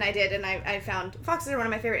fox, and I did, and I found foxes are one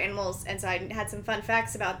of my favorite animals, and so I had some fun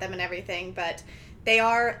facts about them and everything, but they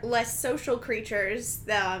are less social creatures,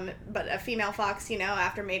 but a female fox, you know,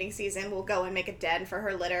 after mating season will go and make a den for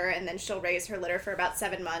her litter, and then she'll raise her litter for about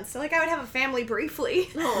 7 months. So, like, I would have a family briefly,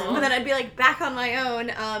 Aww. and then I'd be, like, back on my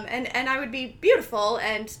own, and I would be beautiful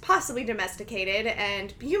and possibly domesticated,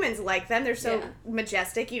 and humans like them. They're so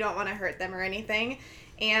majestic, you don't want to hurt them or anything.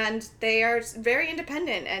 And they are very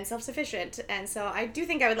independent and self-sufficient, and so I do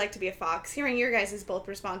think I would like to be a fox. Hearing your guys' both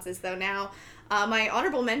responses, though, now, my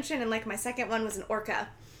honorable mention and, like, my second one was an orca.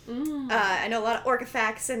 I know a lot of orca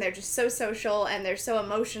facts, and they're just so social, and they're so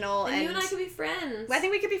emotional. And you and I could be friends. I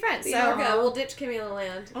think we could be friends. Be So, orca. We'll ditch Kimmy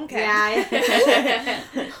Land. okay.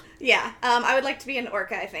 Yeah. Yeah, I would like to be an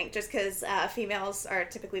orca, I think, just because females are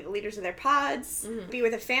typically the leaders of their pods. Be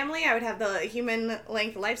with a family, I would have the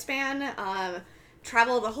human-length lifespan.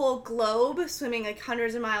 Travel the whole globe, swimming like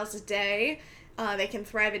hundreds of miles a day. They can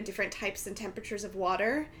thrive in different types and temperatures of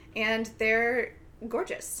water, and they're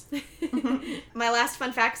gorgeous. My last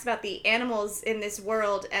fun facts about the animals in this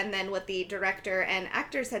world, and then what the director and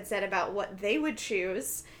actors had said about what they would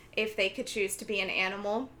choose if they could choose to be an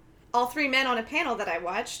animal. All three men on a panel that I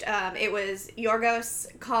watched, it was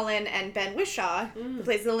Yorgos, Colin, and Ben Whishaw, who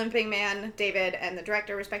plays the limping man, David, and the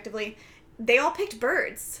director, respectively. They all picked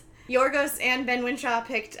birds. Yorgos and Ben Whishaw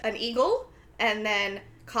picked an eagle, and then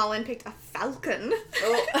Colin picked a falcon.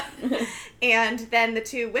 Oh. And then the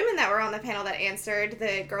two women that were on the panel that answered,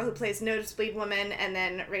 the girl who plays Nosebleed Woman, and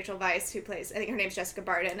then Rachel Weisz, who plays, I think her name's Jessica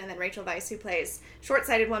Barden, and then Rachel Weisz, who plays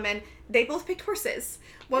Short-Sighted Woman, they both picked horses.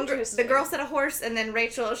 The girl said a horse, and then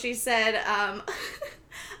Rachel, she said,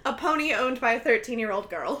 a pony owned by a 13-year-old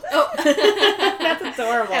girl. Oh. That's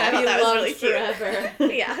adorable. And I thought that was really cute.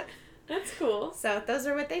 Forever. Yeah. That's cool. So those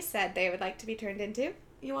are what they said they would like to be turned into.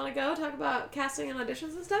 You want to go talk about casting and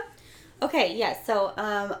auditions and stuff? Okay, yes. So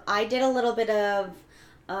I did a little bit of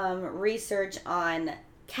research on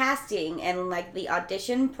casting and like the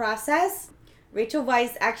audition process. Rachel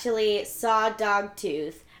Weisz actually saw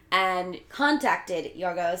Dogtooth and contacted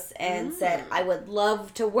Yorgos and said, I would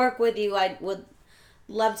love to work with you. I would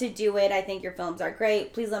love to do it. I think your films are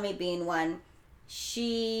great. Please let me be in one.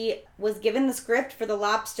 She was given the script for The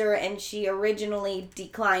Lobster and she originally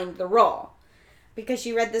declined the role because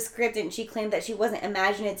she read the script and she claimed that she wasn't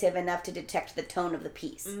imaginative enough to detect the tone of the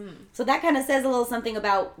piece. So that kind of says a little something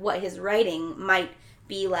about what his writing might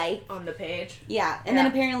be like. On the page. Yeah. And then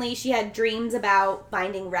apparently she had dreams about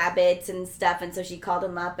finding rabbits and stuff, and so she called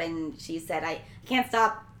him up and she said, I can't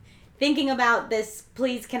stop thinking about this.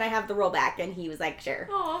 Please, can I have the role back? And he was like, sure.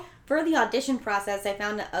 Aww. For the audition process, I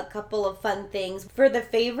found a couple of fun things. For the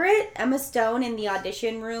favorite, Emma Stone in the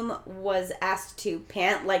audition room was asked to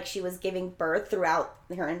pant like she was giving birth throughout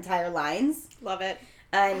her entire lines. Love it.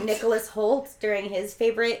 Nicholas Hoult, during his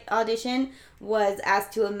favorite audition, was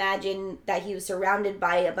asked to imagine that he was surrounded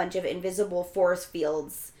by a bunch of invisible force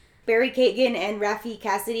fields. Barry Keoghan and Rafi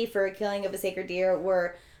Cassidy for Killing of a Sacred Deer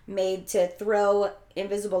were made to throw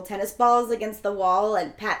invisible tennis balls against the wall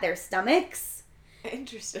and pat their stomachs.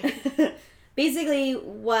 Interesting. Basically,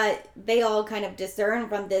 what they all kind of discern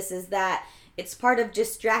from this is that it's part of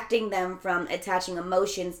distracting them from attaching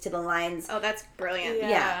emotions to the lines. Oh, that's brilliant.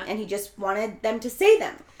 Yeah, and he just wanted them to say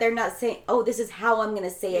them. They're not saying, oh, this is how I'm going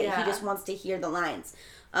to say it. Yeah. He just wants to hear the lines.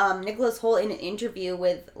 Nicholas Hoult, in an interview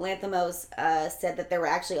with Lanthimos, said that there were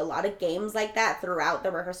actually a lot of games like that throughout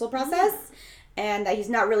the rehearsal process. And that he's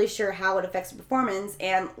not really sure how it affects the performance.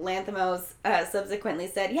 And Lanthimos subsequently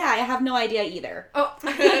said, yeah, I have no idea either. Oh.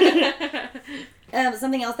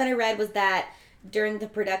 Something else that I read was that during the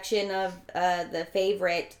production of The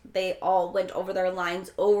Favorite, they all went over their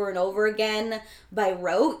lines over and over again by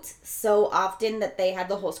rote so often that they had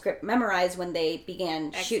the whole script memorized when they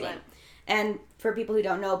began shooting. And for people who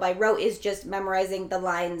don't know, by rote is just memorizing the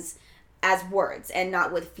lines as words and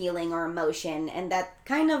not with feeling or emotion, and that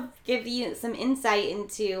kind of gives you some insight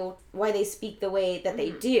into why they speak the way that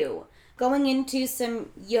they do. Going into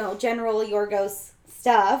some, general Yorgos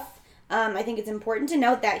stuff, I think it's important to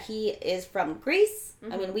note that he is from Greece.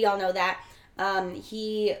 I mean, we all know that.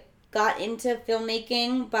 He got into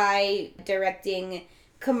filmmaking by directing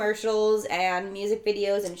commercials and music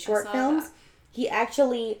videos and short films. That. He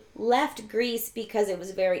actually left Greece because it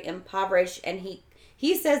was very impoverished, and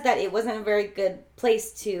he says that it wasn't a very good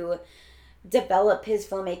place to develop his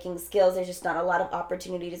filmmaking skills. There's just not a lot of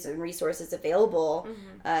opportunities and resources available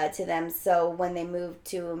to them. So when they moved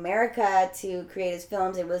to America to create his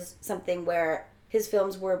films, it was something where his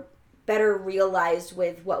films were better realized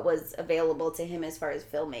with what was available to him as far as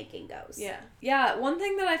filmmaking goes. Yeah. Yeah, one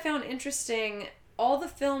thing that I found interesting, all the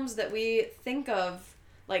films that we think of,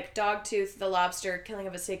 like Dogtooth, The Lobster, Killing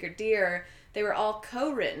of a Sacred Deer, they were all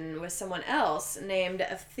co-written with someone else named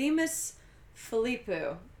Efthymis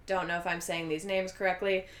Philippou. Don't know if I'm saying these names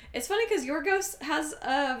correctly. It's funny because Yorgos has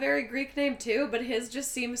a very Greek name too, but his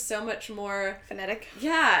just seems so much more phonetic.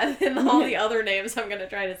 Yeah, than all the other names I'm going to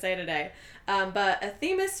try to say today. But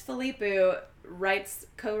Efthymis Philippou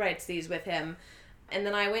co-writes these with him. And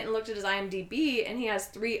then I went and looked at his IMDb, and he has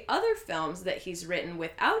 3 other films that he's written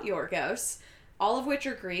without Yorgos, all of which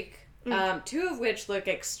are Greek. 2 of which look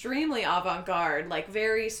extremely avant-garde, like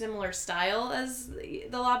very similar style as The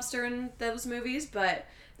Lobster in those movies, but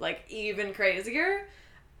like even crazier.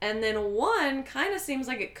 And then 1 kind of seems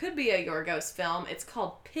like it could be a Yorgos film. It's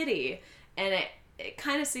called Pity, and it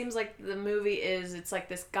kind of seems like the movie it's like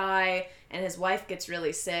this guy and his wife gets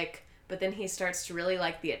really sick, but then he starts to really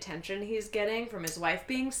like the attention he's getting from his wife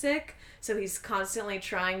being sick, so he's constantly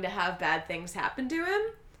trying to have bad things happen to him.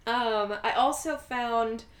 I also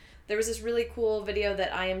found there was this really cool video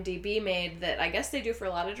that IMDb made that I guess they do for a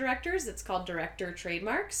lot of directors. It's called Director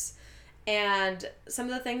Trademarks. And some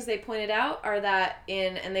of the things they pointed out are that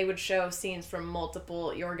and they would show scenes from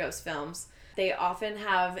multiple Yorgos films. They often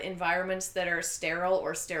have environments that are sterile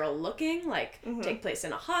or sterile looking, like take place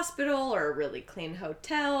in a hospital or a really clean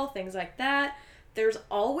hotel, things like that. There's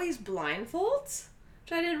always blindfolds,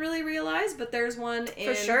 which I didn't really realize, but there's one in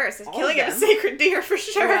for sure. It's killing of a sacred deer for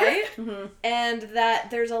sure, right? And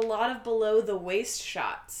that there's a lot of below the waist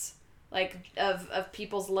shots, like of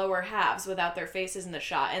people's lower halves without their faces in the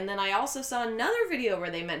shot. And then I also saw another video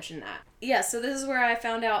where they mentioned that. Yeah, so this is where I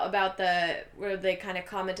found out about where they kind of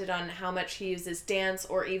commented on how much he uses dance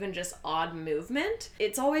or even just odd movement.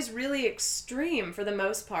 It's always really extreme for the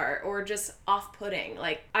most part, or just off-putting,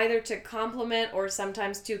 like either to complement or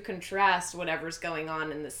sometimes to contrast whatever's going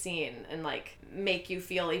on in the scene and like make you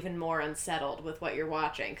feel even more unsettled with what you're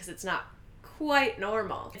watching, because it's not quite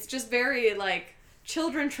normal. It's just very like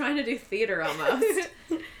children trying to do theater almost.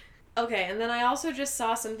 Okay, and then I also just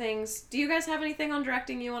saw some things. Do you guys have anything on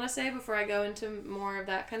directing you want to say before I go into more of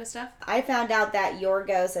that kind of stuff? I found out that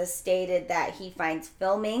Yorgos has stated that he finds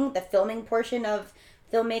the filming portion of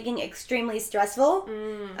filmmaking extremely stressful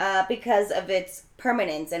because of its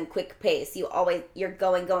permanence and quick pace. You're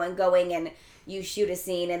going, and you shoot a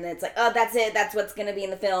scene and it's like, oh, that's it. That's what's going to be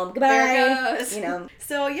in the film. Goodbye. There it goes. You know.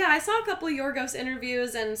 So, yeah, I saw a couple of Yorgos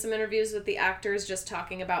interviews and some interviews with the actors just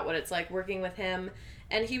talking about what it's like working with him.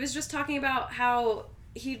 And he was just talking about how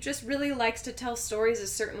he just really likes to tell stories a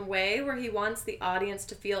certain way where he wants the audience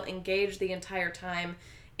to feel engaged the entire time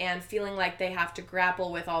and feeling like they have to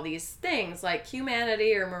grapple with all these things like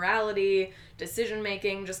humanity or morality,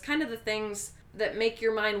 decision-making, just kind of the things that make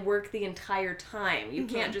your mind work the entire time. You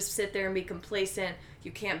can't just sit there and be complacent.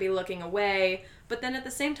 You can't be looking away. But then at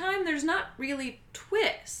the same time, there's not really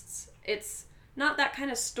twists. It's not that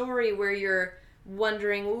kind of story where you're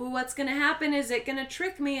wondering, ooh, what's going to happen? Is it going to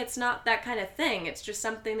trick me? It's not that kind of thing. It's just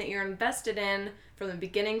something that you're invested in from the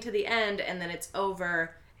beginning to the end, and then it's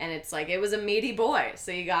over, and it's like, it was a meaty boy,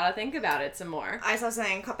 so you gotta think about it some more. I saw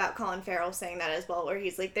something about Colin Farrell saying that as well, where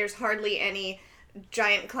he's like, there's hardly any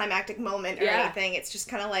giant climactic moment or anything. It's just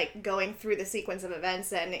kind of like going through the sequence of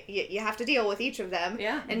events, and you have to deal with each of them.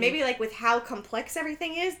 Yeah. And maybe like with how complex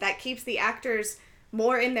everything is, that keeps the actors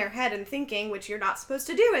more in their head and thinking, which you're not supposed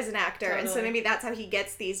to do as an actor. Totally. And so maybe that's how he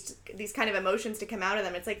gets these kind of emotions to come out of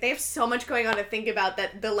them. It's like they have so much going on to think about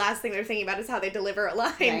that the last thing they're thinking about is how they deliver a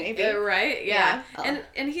line, maybe. Right, yeah. Oh.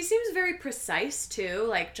 And he seems very precise, too.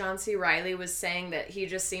 Like, John C. Reilly was saying that he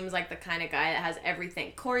just seems like the kind of guy that has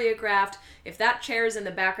everything choreographed. If that chair's in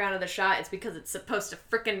the background of the shot, it's because it's supposed to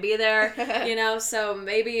frickin' be there, you know? So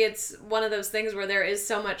maybe it's one of those things where there is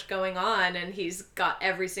so much going on, and he's got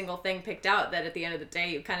every single thing picked out that at the end of the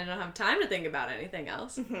day, you kind of don't have time to think about anything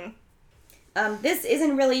else. This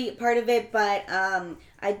isn't really part of it, but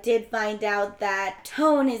I did find out that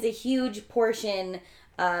tone is a huge portion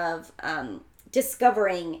of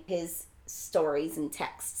discovering his stories and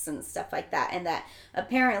texts and stuff like that, and that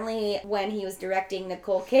apparently when he was directing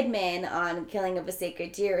Nicole Kidman on Killing of a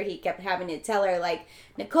Sacred Deer, he kept having to tell her, like,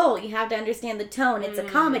 Nicole, you have to understand the tone. It's a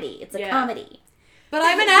comedy. It's a comedy. But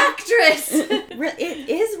I'm an actress! It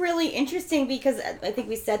is really interesting because I think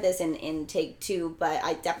we said this in take 2, but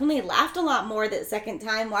I definitely laughed a lot more the second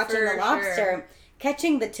time watching The Lobster,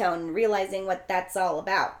 catching the tone, realizing what that's all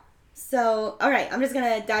about. So, alright, I'm just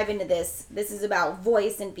going to dive into this. This is about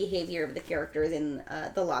voice and behavior of the characters in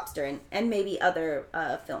The Lobster and maybe other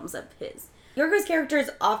films of his. Yorgos characters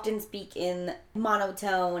often speak in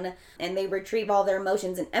monotone, and they retrieve all their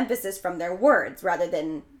emotions and emphasis from their words rather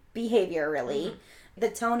than behavior, really. The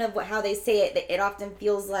tone of how they say it often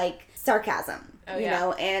feels like sarcasm, you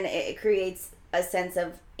know, and it creates a sense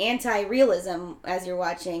of anti-realism as you're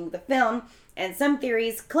watching the film. And some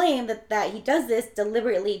theories claim that he does this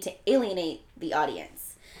deliberately to alienate the audience.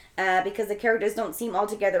 Because the characters don't seem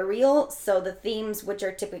altogether real, so the themes, which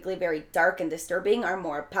are typically very dark and disturbing, are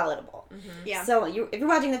more palatable. Yeah. So if you're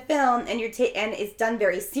watching the film and and it's done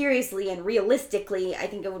very seriously and realistically, I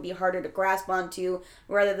think it would be harder to grasp onto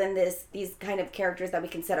rather than these kind of characters that we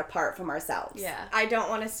can set apart from ourselves. Yeah. I don't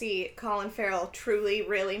want to see Colin Farrell truly,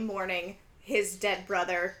 really mourning his dead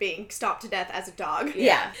brother being stomped to death as a dog.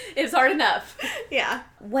 Yeah. It's hard enough. Yeah.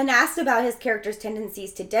 When asked about his character's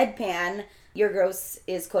tendencies to deadpan, Yorgos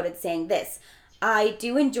is quoted saying this: I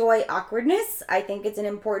do enjoy awkwardness. I think it's an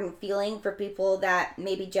important feeling for people that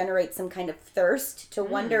maybe generate some kind of thirst to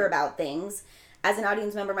wonder about things. As an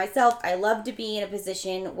audience member myself, I love to be in a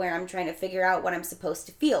position where I'm trying to figure out what I'm supposed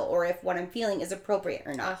to feel or if what I'm feeling is appropriate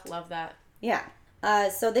or not. Oh, love that. Yeah.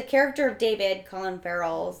 So the character of David, Colin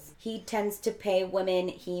Farrell, he tends to pay women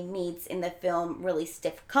he meets in the film really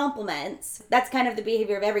stiff compliments. That's kind of the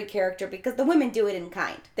behavior of every character because the women do it in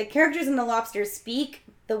kind. The characters in The Lobster speak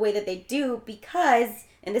the way that they do because,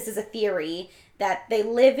 and this is a theory, that they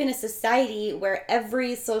live in a society where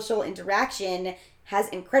every social interaction has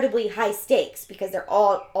incredibly high stakes because they're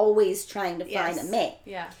all always trying to find a mate.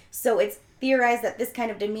 Yeah. So it's theorized that this kind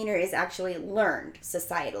of demeanor is actually learned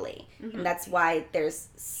societally. Mm-hmm. And that's why there's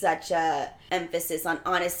such a emphasis on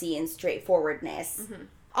honesty and straightforwardness. Mm-hmm.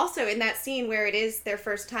 Also, in that scene where it is their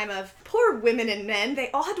first time of poor women and men, they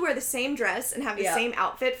all had to wear the same dress and have the same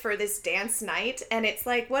outfit for this dance night. And it's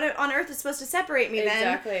like, what on earth is supposed to separate me then?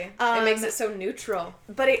 Exactly. It makes it so neutral.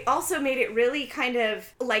 But it also made it really kind of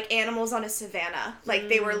like animals on a savanna. Like,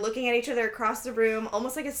 they were looking at each other across the room,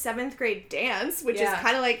 almost like a 7th grade dance, which is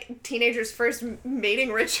kind of like teenagers' first mating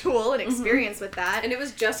ritual and experience with that. And it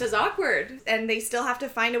was just as awkward. And they still have to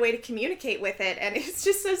find a way to communicate with it. And it's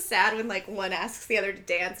just so sad when, like, one asks the other to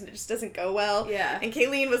dance and it just doesn't go well. Yeah. And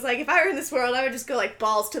Kayleen was like, if I were in this world, I would just go like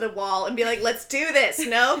balls to the wall and be like, let's do this.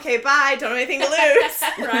 No? Okay, bye. Don't have anything to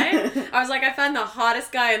lose. Right? I was like, I found the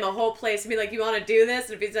hottest guy in the whole place and be like, you want to do this?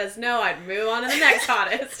 And if he says no, I'd move on to the next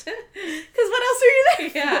hottest. Because what else are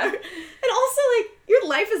you there for? And also, like, your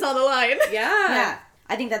life is on the line. Yeah.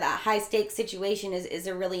 I think that high stakes situation is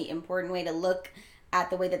a really important way to look at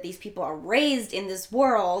the way that these people are raised in this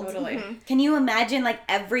world. Totally. Mm-hmm. Can you imagine, like,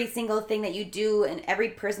 every single thing that you do and every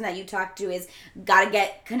person that you talk to is gotta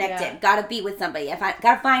get connected, gotta be with somebody,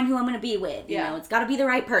 gotta find who I'm gonna be with, you know, it's gotta be the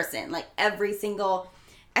right person, like, every single...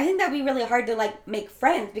 I think that'd be really hard to, like, make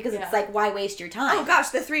friends because it's like, why waste your time? Oh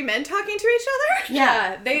gosh, the 3 men talking to each other?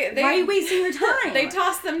 Yeah. They why are you wasting your time? They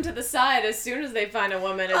toss them to the side as soon as they find a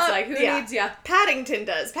woman. It's like, who needs ya? Paddington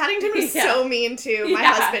does. Paddington was so mean to my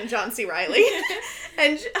husband, John C. Reilly.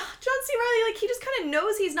 And John C. Reilly, like, he just kind of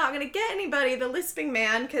knows he's not going to get anybody, the lisping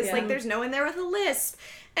man, because, like, there's no one there with a lisp.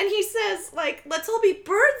 And he says, like, let's all be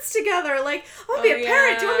birds together. Like, I want to be a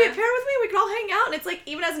parrot. Do you want to be a parrot with me? We can all hang out. And it's like,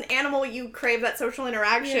 even as an animal, you crave that social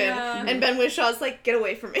interaction. Yeah. And Ben Wishaw's like, get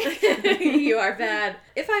away from me. You are bad.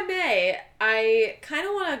 If I may, I kind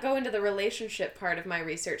of want to go into the relationship part of my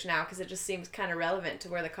research now because it just seems kind of relevant to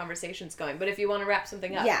where the conversation's going. But if you want to wrap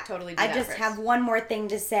something up, totally do that I just have one more thing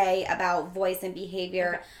to say about voice and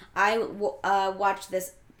behavior. Okay. I watched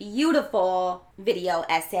this beautiful video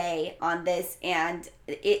essay on this, and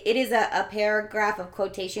it is a paragraph of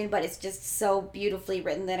quotation, but it's just so beautifully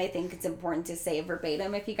written that I think it's important to say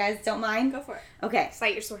verbatim, if you guys don't mind. Go for it. Okay.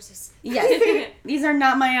 Cite your sources. Yes. These are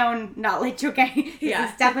not my own knowledge, okay? Yeah.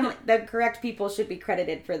 It's definitely, the correct people should be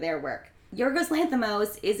credited for their work. Yorgos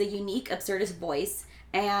Lanthimos is a unique absurdist voice,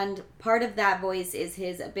 and part of that voice is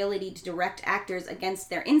his ability to direct actors against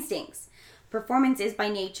their instincts. Performance is by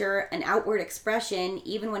nature an outward expression,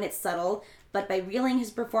 even when it's subtle, but by reeling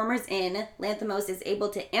his performers in, Lanthimos is able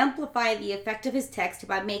to amplify the effect of his text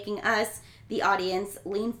by making us, the audience,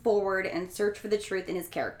 lean forward and search for the truth in his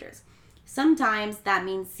characters. Sometimes that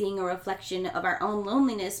means seeing a reflection of our own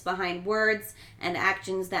loneliness behind words and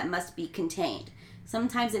actions that must be contained.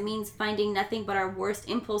 Sometimes it means finding nothing but our worst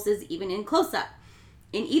impulses even in close-up.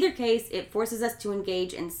 In either case, it forces us to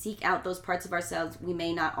engage and seek out those parts of ourselves we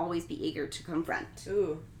may not always be eager to confront.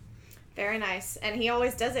 Ooh. Very nice. And he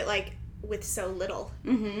always does it, like, with so little.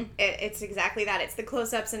 Mm-hmm. It's exactly that. It's the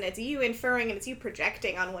close-ups, and it's you inferring, and it's you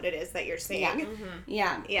projecting on what it is that you're seeing. Yeah. Mm-hmm.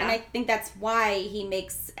 Yeah. And I think that's why he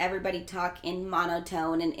makes everybody talk in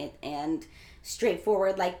monotone and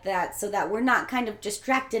straightforward like that, so that we're not kind of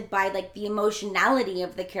distracted by, like, the emotionality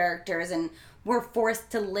of the characters, and we're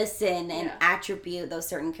forced to listen and attribute those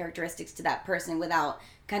certain characteristics to that person without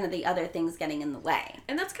kind of the other things getting in the way.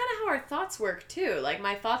 And that's kind of how our thoughts work too. Like,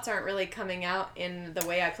 my thoughts aren't really coming out in the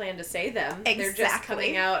way I plan to say them. Exactly. They're just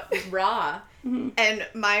coming out raw. Mm-hmm. And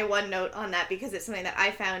my one note on that, because it's something that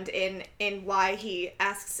I found in why he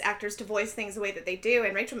asks actors to voice things the way that they do,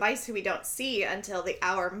 and Rachel Weisz, who we don't see until the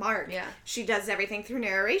hour mark, she does everything through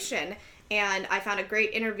narration. And I found a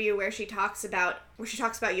great interview where she talks about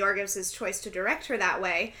Yorgos' choice to direct her that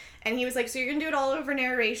way. And he was like, so you're going to do it all over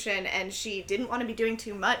narration. And she didn't want to be doing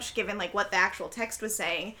too much given, like, what the actual text was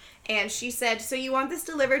saying. And she said, so you want this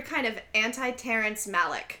delivered kind of anti-Terrence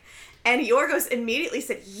Malick. And Yorgos immediately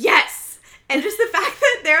said, yes! And just the fact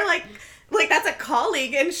that they're like that's a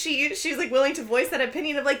colleague, and she's like willing to voice that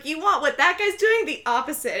opinion of, like, you want what that guy's doing, the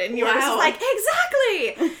opposite. And Yorgos is like,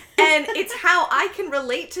 exactly! And it's how I can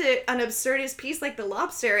relate to an absurdist piece like The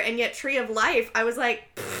Lobster, and yet Tree of Life, I was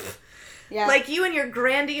like, Yeah. Like, you and your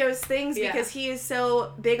grandiose things, because he is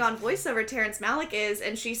so big on voiceover, Terrence Malick is,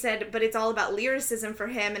 and she said, but it's all about lyricism for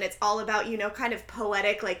him, and it's all about, you know, kind of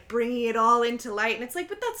poetic, like, bringing it all into light, and it's like,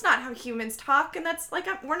 but that's not how humans talk, and that's, like,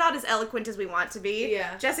 we're not as eloquent as we want to be.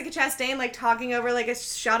 Yeah. Jessica Chastain, like, talking over, like, a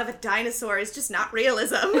shot of a dinosaur is just not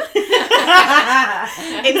realism. Instead,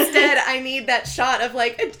 I need that shot of,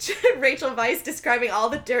 like, Rachel Weisz describing all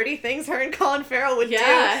the dirty things her and Colin Farrell would do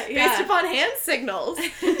based upon hand signals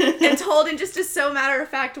and told in just a so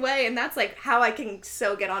matter-of-fact way, and that's, like, how I can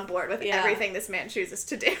so get on board with everything this man chooses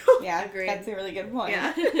to do. Yeah, agreed. That's a really good point.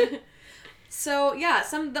 Yeah. So, yeah,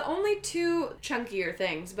 the only two chunkier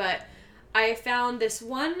things, but I found this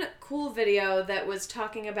one cool video that was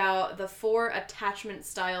talking about the 4 attachment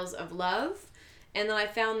styles of love, and then I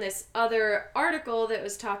found this other article that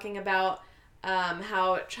was talking about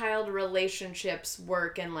how child relationships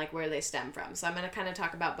work and, like, where they stem from. So I'm going to kind of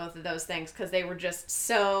talk about both of those things because they were just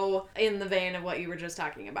so in the vein of what you were just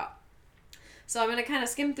talking about. So I'm going to kind of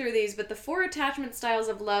skim through these, but the 4 attachment styles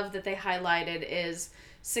of love that they highlighted is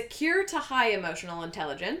secure to high emotional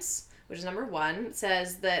intelligence, which is number 1. It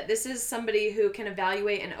says that this is somebody who can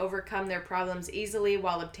evaluate and overcome their problems easily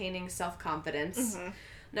while obtaining self-confidence. Mm-hmm.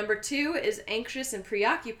 Number 2 is anxious and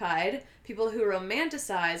preoccupied, people who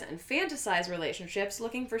romanticize and fantasize relationships,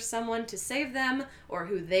 looking for someone to save them or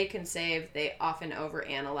who they can save. They often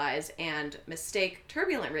overanalyze and mistake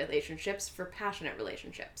turbulent relationships for passionate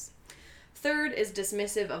relationships. 3rd is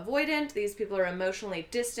dismissive avoidant. These people are emotionally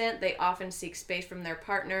distant. They often seek space from their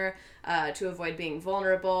partner to avoid being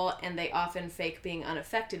vulnerable, and they often fake being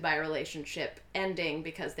unaffected by a relationship ending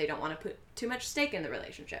because they don't want to put too much stake in the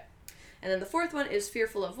relationship. And then the 4th one is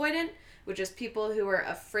fearful avoidant, which is people who are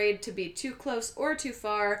afraid to be too close or too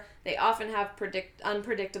far. They often have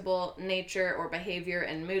unpredictable nature or behavior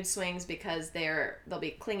and mood swings because they'll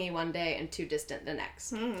be clingy one day and too distant the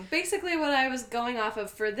next. Basically, what I was going off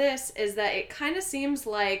of for this is that it kind of seems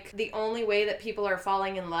like the only way that people are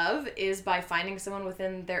falling in love is by finding someone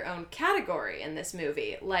within their own category in this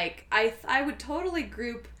movie. Like, I would totally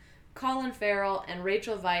group Colin Farrell and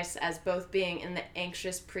Rachel Weisz as both being in the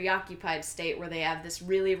anxious, preoccupied state where they have this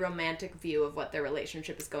really romantic view of what their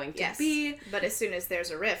relationship is going to be. But as soon as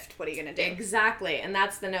there's a rift, what are you going to do? Exactly. And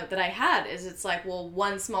that's the note that I had, is it's like, well,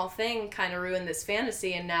 one small thing kind of ruined this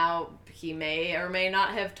fantasy, and now he may or may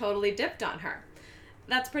not have totally dipped on her.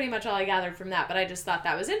 That's pretty much all I gathered from that, but I just thought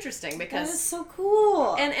that was interesting because... That was so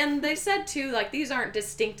cool. And they said, too, like, these aren't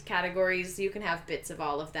distinct categories. You can have bits of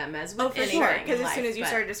all of them as with anything sure. Because as soon as you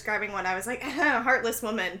started describing one, I was like, heartless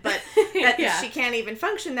woman, but that she can't even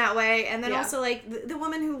function that way. And then also, like, the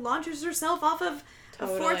woman who launches herself off of a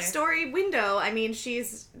 4th-story window. I mean,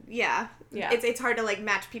 she's... Yeah. It's hard to, like,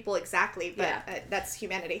 match people exactly, but that's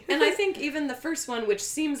humanity. And I think even the first one, which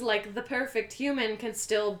seems like the perfect human, can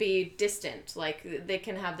still be distant. Like, they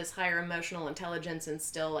can have this higher emotional intelligence and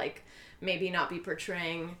still, like, maybe not be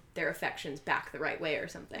portraying their affections back the right way or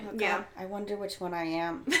something. Oh, God. I wonder which one I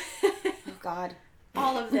am. Oh, God.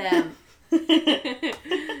 All of them.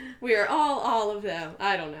 We are all of them.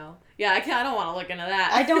 I don't know. Yeah, I don't want to look into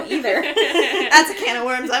that. I don't either. That's a can of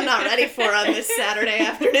worms I'm not ready for on this Saturday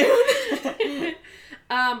afternoon.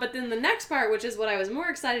 But then the next part, which is what I was more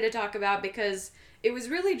excited to talk about, because it was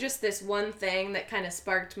really just this one thing that kind of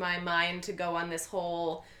sparked my mind to go on this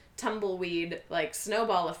whole tumbleweed, like,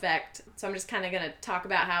 snowball effect. So I'm just kind of going to talk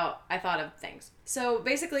about how I thought of things. So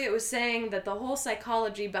basically it was saying that the whole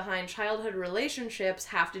psychology behind childhood relationships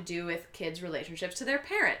have to do with kids' relationships to their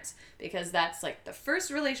parents, because that's, like, the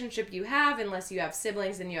first relationship you have, unless you have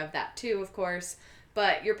siblings, and you have that too, of course.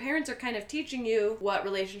 But your parents are kind of teaching you what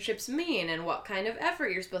relationships mean and what kind of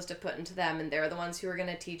effort you're supposed to put into them, and they're the ones who are going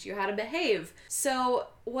to teach you how to behave. So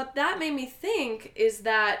what that made me think is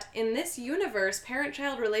that in this universe,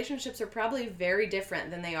 parent-child relationships are probably very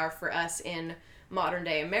different than they are for us in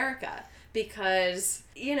modern-day America. Because,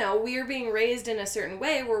 you know, we're being raised in a certain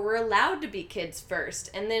way where we're allowed to be kids first.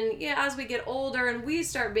 And then, as we get older and we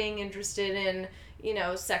start being interested in, you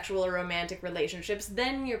know, sexual or romantic relationships,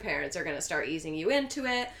 then your parents are going to start easing you into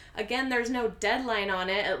it. Again, there's no deadline on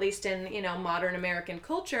it, at least in, you know, modern American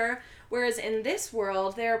culture. Whereas in this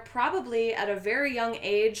world, they're probably at a very young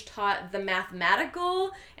age taught the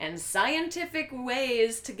mathematical and scientific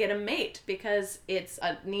ways to get a mate because it's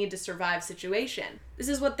a need to survive situation. This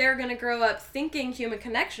is what they're going to grow up thinking human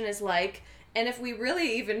connection is like. And if we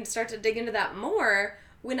really even start to dig into that more,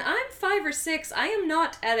 when I'm 5 or 6, I am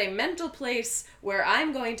not at a mental place where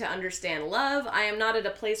I'm going to understand love. I am not at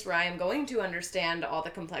a place where I am going to understand all the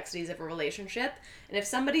complexities of a relationship. And if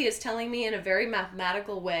somebody is telling me in a very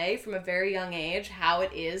mathematical way from a very young age how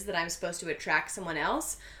it is that I'm supposed to attract someone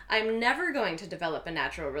else, I'm never going to develop a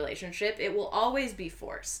natural relationship. It will always be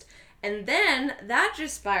forced. And then that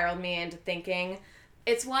just spiraled me into thinking,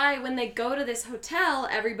 it's why when they go to this hotel,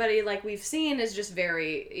 everybody, like we've seen, is just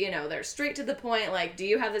very, they're straight to the point, like, do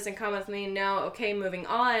you have this in common with me? No. Okay, moving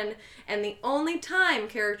on. And the only time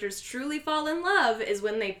characters truly fall in love is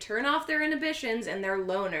when they turn off their inhibitions and they're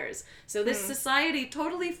loners. So this society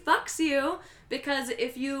totally fucks you, because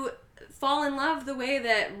if you fall in love the way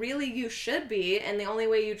that really you should be, and the only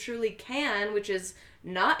way you truly can, which is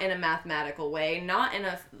not in a mathematical way, not in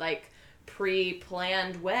a,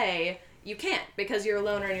 pre-planned way, you can't, because you're a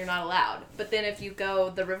loner and you're not allowed. But then if you go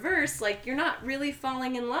the reverse, you're not really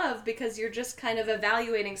falling in love because you're just kind of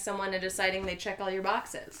evaluating someone and deciding they check all your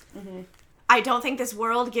boxes. Mm-hmm. I don't think this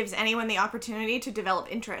world gives anyone the opportunity to develop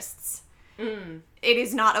interests. It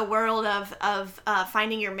is not a world of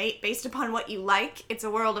finding your mate based upon what you like. It's a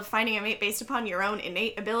world of finding a mate based upon your own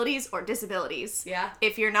innate abilities or disabilities. Yeah.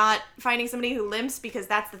 If you're not finding somebody who limps because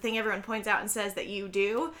that's the thing everyone points out and says that you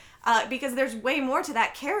do, because there's way more to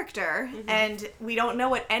that character, and we don't know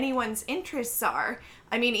what anyone's interests are.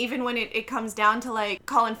 I mean, even when it comes down to,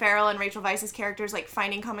 Colin Farrell and Rachel Weisz's characters,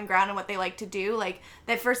 finding common ground and what they like to do,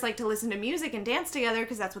 they first like to listen to music and dance together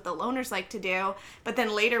because that's what the loners like to do, but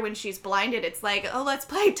then later when she's blinded, it's oh, let's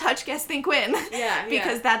play Touch, Guess, Think, Win. Yeah,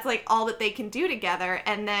 because that's, all that they can do together.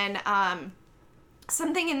 And then,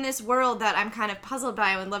 something in this world that I'm kind of puzzled by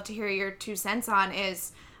and would love to hear your 2 cents on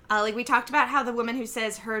is, we talked about how the woman who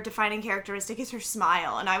says her defining characteristic is her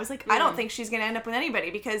smile, and I was I don't think she's going to end up with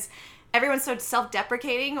anybody, because everyone's so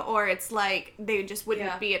self-deprecating, or it's they just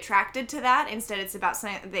wouldn't be attracted to that. Instead, it's about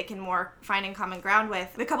something that they can more find in common ground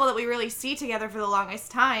with. The couple that we really see together for the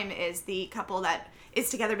longest time is the couple that is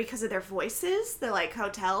together because of their voices, the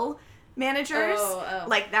hotel managers.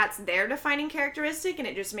 That's their defining characteristic, and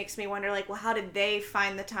it just makes me wonder, well, how did they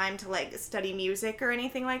find the time to study music or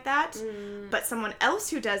anything like that? But someone else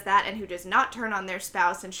who does that and who does not turn on their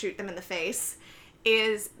spouse and shoot them in the face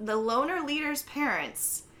is the loner leader's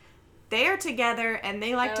parents. They are together and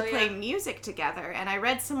they like to play music together, and I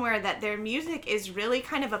read somewhere that their music is really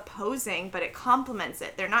kind of opposing, but it complements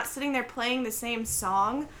it. They're not sitting there playing the same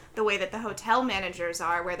song the way that the hotel managers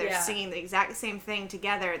are, where they're singing the exact same thing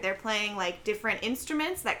together. They're playing different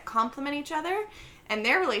instruments that complement each other, and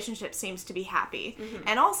their relationship seems to be happy.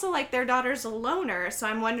 And also their daughter's a loner, so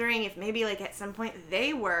I'm wondering if maybe at some point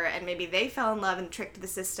they were, and maybe they fell in love and tricked the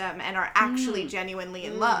system and are actually genuinely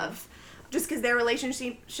in love. Just because their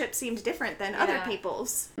relationship seemed different than other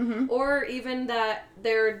people's. Or even that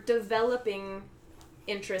they're developing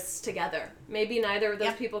interests together. Maybe neither of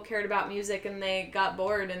those people cared about music and they got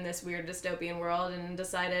bored in this weird dystopian world and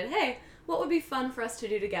decided, hey, what would be fun for us to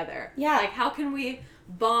do together? Yeah. How can we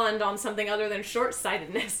bond on something other than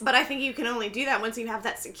short-sightedness? But I think you can only do that once you have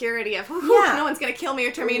that security of, no one's going to kill me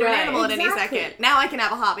or turn me into an animal at any second. Now I can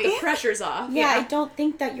have a hobby. The pressure's off. Yeah, I don't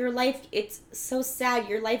think that your life, it's so sad,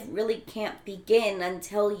 your life really can't begin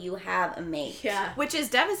until you have a mate. Yeah. Which is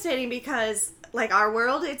devastating because, our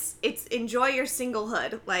world, it's enjoy your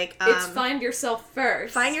singlehood. It's find yourself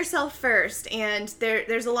first. Find yourself first, and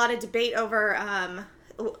there's a lot of debate over,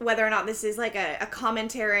 whether or not this is a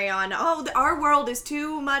commentary on, our world is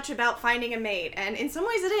too much about finding a mate, and in some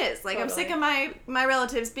ways it is. Totally. I'm sick of my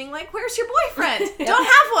relatives being where's your boyfriend? Don't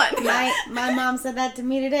have one. My mom said that to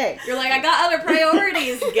me today. You're I got other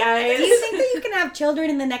priorities, guys. Do you think that you can have children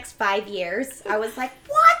in the next 5 years? I was what?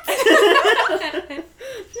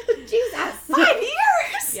 Jesus. 5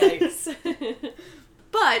 years? Yikes.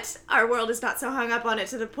 But our world is not so hung up on it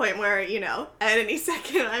to the point where, at any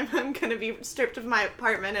second I'm going to be stripped of my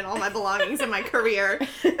apartment and all my belongings and my career.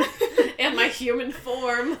 And my human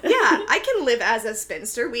form. Yeah, I can live as a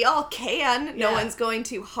spinster. We all can. No one's going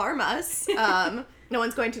to harm us. No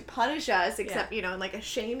one's going to punish us except, in a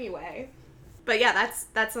shamey way. But yeah,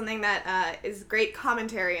 that's something that is great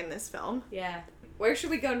commentary in this film. Yeah. Where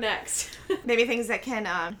should we go next? Maybe things that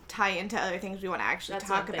can tie into other things we want to actually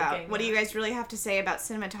talk about. What do you guys really have to say about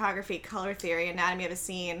cinematography, color theory, anatomy of a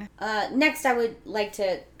scene? Next, I would like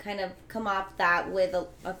to kind of come off that with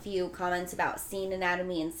a few comments about scene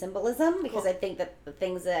anatomy and symbolism, because I think that the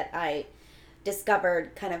things that I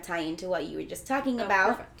discovered kind of tie into what you were just talking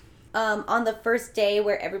about. Perfect. On the first day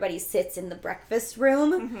where everybody sits in the breakfast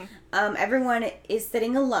room, everyone is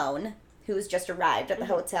sitting alone, who's just arrived at the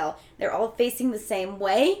hotel. They're all facing the same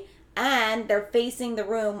way, and they're facing the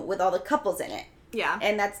room with all the couples in it. Yeah.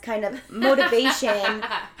 And that's kind of motivation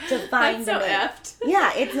to find that's so a mate. effed.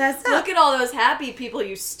 Yeah, it's messed up. Look at all those happy people,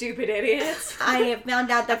 you stupid idiots. I have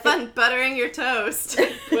found out that Fun buttering your toast.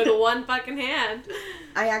 With one fucking hand.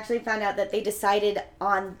 I actually found out that they decided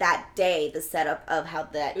on that day the setup of how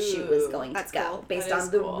that shoot was going to go, cool. based That on is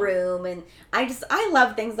the cool. room, and I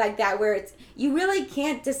love things like that where it's you really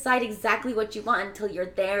can't decide exactly what you want until you're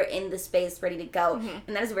there in the space ready to go,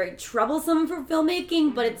 and that is very troublesome for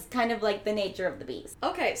filmmaking, but it's kind of like the nature of the beast.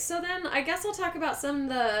 Okay, so then I guess I'll talk about some of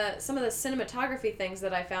the cinematography things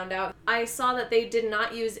that I found out. I saw that they did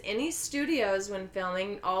not use any studios when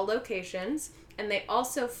filming, all locations, and they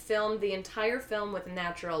also filmed the entire film with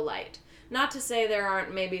natural light. Not to say there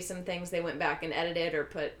aren't maybe some things they went back and edited or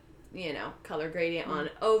put, color gradient on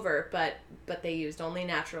over, but they used only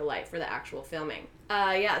natural light for the actual filming.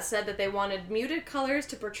 It said that they wanted muted colors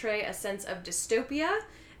to portray a sense of dystopia,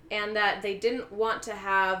 and that they didn't want to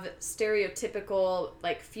have stereotypical,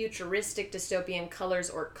 futuristic dystopian colors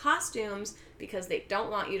or costumes because they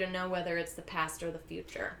don't want you to know whether it's the past or the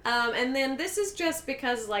future. And then this is just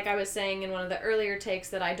because, like I was saying in one of the earlier takes,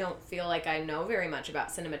 that I don't feel like I know very much about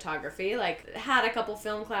cinematography. Had a couple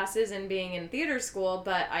film classes and being in theater school,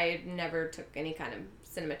 but I never took any kind of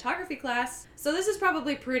cinematography class. So this is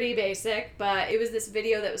probably pretty basic, but it was this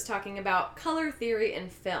video that was talking about color theory in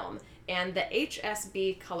film and the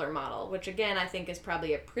HSB color model, which again I think is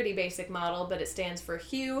probably a pretty basic model, but it stands for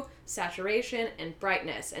hue, saturation, and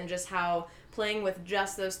brightness, and just how playing with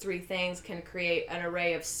just those three things can create an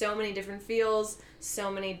array of so many different feels,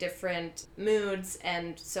 so many different moods,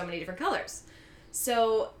 and so many different colors.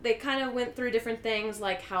 So they kind of went through different things,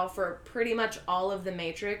 like how for pretty much all of the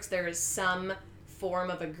Matrix there is some form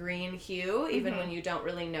of a green hue, even when you don't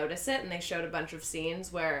really notice it, and they showed a bunch of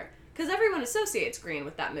scenes where, because everyone associates green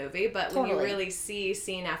with that movie, but when you really see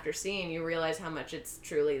scene after scene, you realize how much it's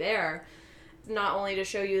truly there. Not only to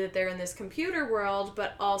show you that they're in this computer world,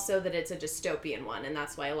 but also that it's a dystopian one, and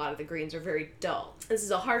that's why a lot of the greens are very dull. This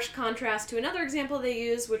is a harsh contrast to another example they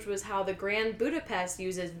used, which was how the Grand Budapest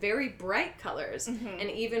uses very bright colors,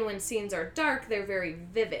 and even when scenes are dark, they're very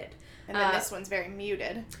vivid. And then this one's very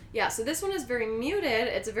muted. Yeah, so this one is very muted.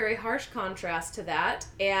 It's a very harsh contrast to that,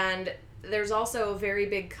 and there's also a very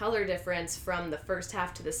big color difference from the first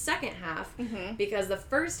half to the second half, because the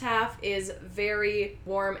first half is very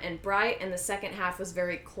warm and bright, and the second half was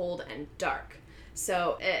very cold and dark.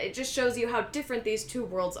 So it just shows you how different these two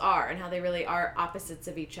worlds are and how they really are opposites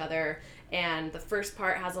of each other. And the first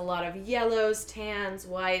part has a lot of yellows, tans,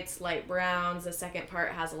 whites, light browns. The second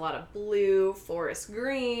part has a lot of blue, forest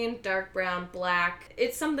green, dark brown, black.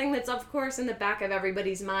 It's something that's, of course, in the back of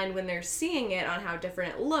everybody's mind when they're seeing it on how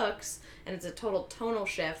different it looks. And it's a total tonal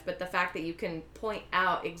shift, but the fact that you can point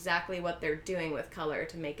out exactly what they're doing with color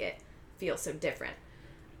to make it feel so different.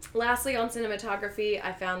 Lastly, on cinematography,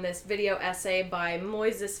 I found this video essay by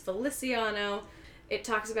Moises Feliciano. It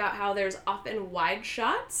talks about how there's often wide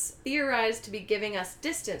shots theorized to be giving us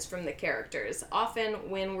distance from the characters. Often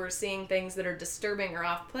when we're seeing things that are disturbing or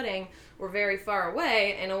off-putting, we're very far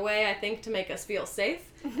away, in a way I think to make us feel safe.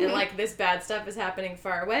 And like this bad stuff is happening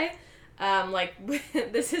far away.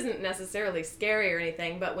 This isn't necessarily scary or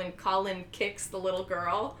anything, but when Colin kicks the little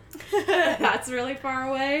girl, that's really far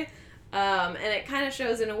away. And it kind of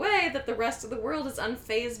shows in a way that the rest of the world is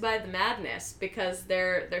unfazed by the madness because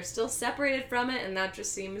they're still separated from it, and that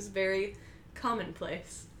just seems very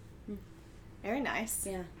commonplace. Very nice.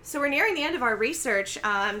 Yeah. So we're nearing the end of our research.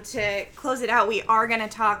 To close it out, we are going to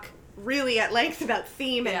talk really at length about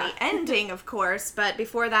theme and the ending, of course. But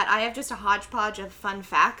before that, I have just a hodgepodge of fun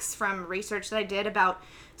facts from research that I did about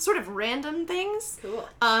sort of random things. Cool.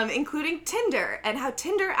 Including Tinder and how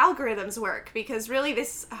Tinder algorithms work. Because really,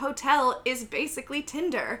 this hotel is basically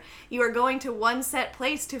Tinder. You are going to one set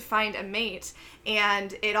place to find a mate.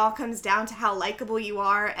 And it all comes down to how likable you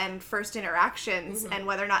are and first interactions and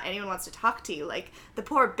whether or not anyone wants to talk to you. Like, the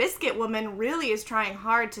poor biscuit woman really is trying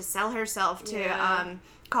hard to sell herself to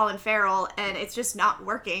Colin Farrell, and it's just not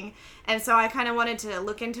working. And so I kind of wanted to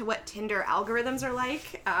look into what Tinder algorithms are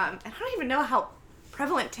like. And I don't even know how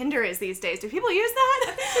prevalent Tinder is these days. Do people use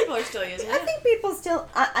that? People are still using it. I think people still.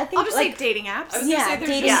 I think I'll just say dating apps. I was gonna say there's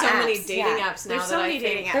dating just so apps, many dating apps now There's so that many I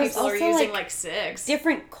dating think apps. people are There's also, using like, 6.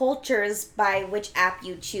 different cultures by which app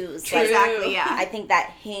you choose. True. Like, Exactly, yeah. I think that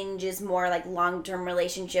Hinge is more like long-term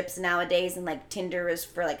relationships nowadays, and like Tinder is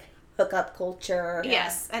for like hookup culture.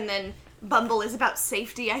 Yes, and then Bumble is about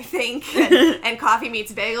safety, I think, and Coffee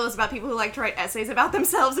Meets Bagel is about people who like to write essays about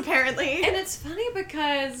themselves, apparently. And it's funny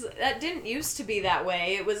because that didn't used to be that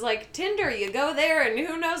way. It was like Tinder, you go there and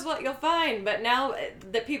who knows what you'll find. But now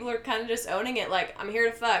that people are kind of just owning it, like, I'm here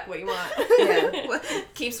to fuck, what you want. Yeah.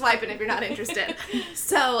 Keep swiping if you're not interested.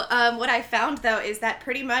 So what I found, though, is that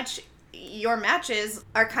pretty much your matches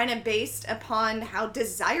are kind of based upon how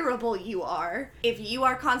desirable you are. If you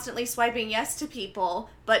are constantly swiping yes to people,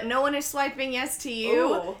 but no one is swiping yes to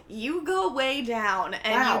you, Ooh. you go way down,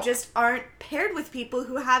 and Wow. you just aren't paired with people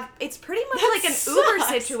who have, it's pretty much That like an sucks.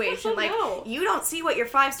 Uber situation. Oh, Like, no. you don't see what your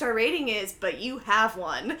 5-star rating is, but you have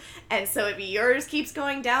one. And so if yours keeps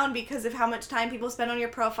going down because of how much time people spend on your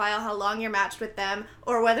profile, how long you're matched with them,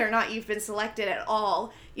 or whether or not you've been selected at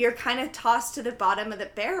all, you're kind of tossed to the bottom of the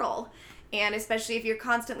barrel. And especially if you're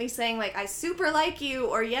constantly saying, like, I super like you,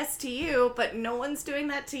 or yes to you, but no one's doing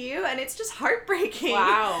that to you, and it's just heartbreaking.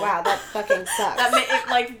 Wow. That fucking sucks.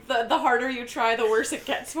 The harder you try, the worse it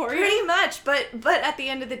gets for you. Pretty much, but at the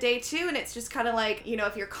end of the day, too, and it's just kind of like, you know,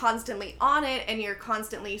 if you're constantly on it and you're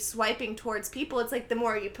constantly swiping towards people, it's like the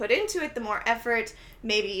more you put into it, the more effort,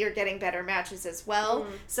 maybe you're getting better matches as well.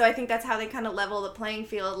 So I think that's how they kind of level the playing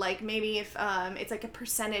field. Like, maybe if it's like a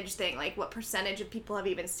percentage thing, like what percentage of people have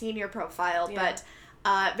even seen your profile, Yeah.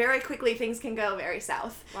 but very quickly things can go very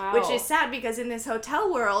south. Wow. Which is sad because in this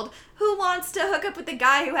hotel world, who wants to hook up with the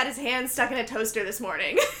guy who had his hand stuck in a toaster this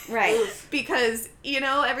morning? Right. Because, you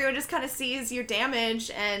know, everyone just kind of sees your damage,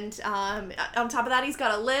 and on top of that, he's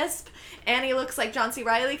got a lisp, and he looks like John C.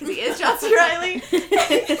 Reilly, because he is John C. Reilly.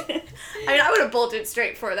 I mean, I would have bolted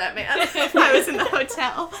straight for that man if I was in the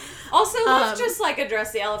hotel. Also, let's just, like,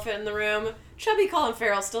 address the elephant in the room. Chubby Colin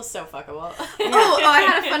Farrell's still so fuckable. Oh, I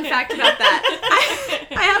had a fun fact about that.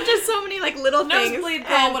 I have just so many, like, little things. Nosebleed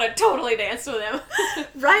Girl would have totally danced with him.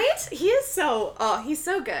 Right? He is so, he's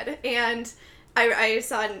so good. And I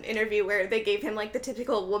saw an interview where they gave him, like, the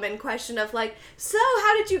typical woman question of, like, so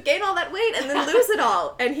how did you gain all that weight and then lose it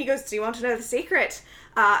all? And he goes, do you want to know the secret?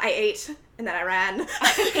 I ate, and then I ran. And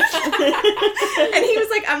he was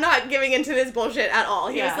like, I'm not giving into this bullshit at all.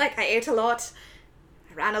 He was like, I ate a lot.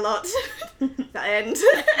 I ran a lot. The end.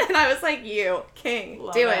 And I was like, you, king,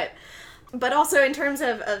 Love do it. it. But also in terms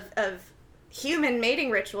of human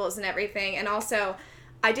mating rituals and everything, and also,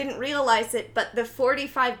 I didn't realize it, but the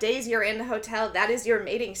 45 days you're in the hotel, that is your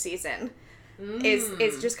mating season.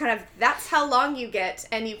 Is just kind of, that's how long you get,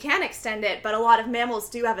 and you can extend it, but a lot of mammals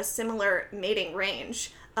do have a similar mating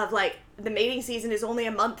range of, like, the mating season is only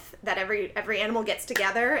a month that every animal gets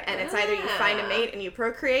together, and it's either you find a mate and you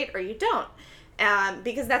procreate, or you don't.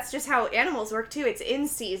 Because that's just how animals work too. It's in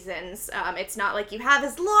seasons. It's not like you have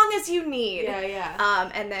as long as you need.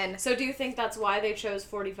 Yeah. And then, So do you think that's why they chose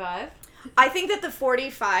 45? I think that the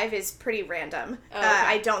 45 is pretty random. Oh, okay.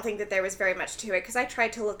 I don't think that there was very much to it, because I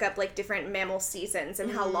tried to look up, like, different mammal seasons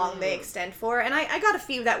and how long they extend for, and I got a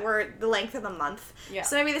few that were the length of a month. Yeah.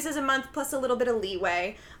 So maybe this is a month plus a little bit of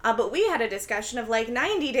leeway. But we had a discussion of, like,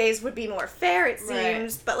 90 days would be more fair, it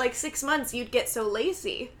seems, Right. but, like, 6 months, you'd get so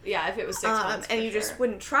lazy. Yeah, if it was 6 months. And for you sure. just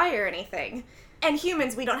wouldn't try or anything. And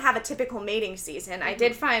humans, we don't have a typical mating season. I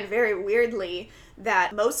did find very weirdly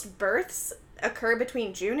that most births occur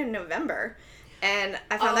between June and November. And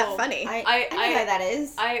I found that funny. I know how that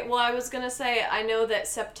is. I was gonna say, I know that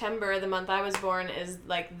September, the month I was born, is,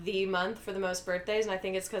 like, the month for the most birthdays, and I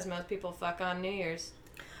think it's because most people fuck on New Year's.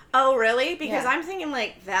 Oh, really? Because Yeah. I'm thinking,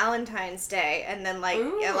 like, Valentine's Day, and then, like,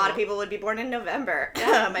 a lot of people would be born in November.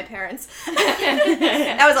 My parents.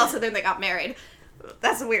 That was also then they got married.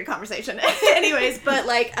 That's a weird conversation. Anyways, but,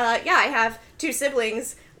 like, yeah, I have 2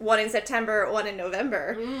 siblings, one in September, one in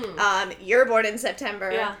November. You're born in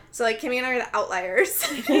September. Yeah. So, like, Kimmy and I are the outliers.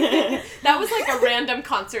 That was, like, a random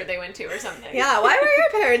concert they went to or something. Yeah, why were your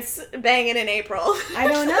parents banging in April? I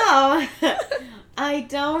don't know. I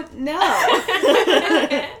don't know.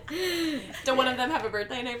 Don't one of them have a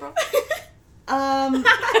birthday in April?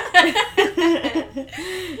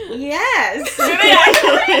 Yes. Do they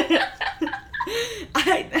actually?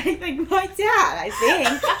 I think my dad, I think.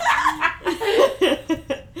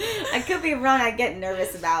 I could be wrong. I get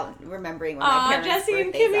nervous about remembering when my parents' Jesse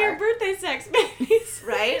and birthdays Kimmy are. are birthday sex babies.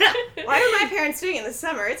 Right? Why are my parents doing it in the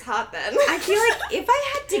summer? It's hot then. I feel like if I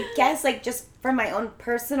had to guess, like, just from my own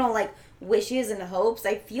personal, like, wishes and hopes,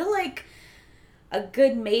 I feel like a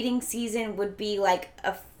good mating season would be, like,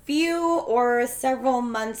 a few or several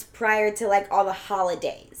months prior to, like, all the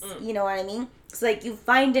holidays. You know what I mean? So, like, you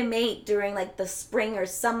find a mate during, like, the spring or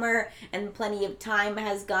summer, and plenty of time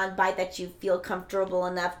has gone by that you feel comfortable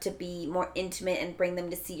enough to be more intimate and bring them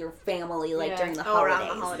to see your family, like, during the holidays. Around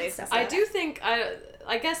the holidays. Stuff I do think,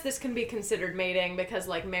 I guess this can be considered mating because,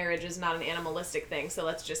 like, marriage is not an animalistic thing, so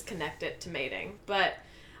let's just connect it to mating. But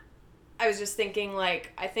I was just thinking,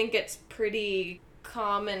 like, I think it's pretty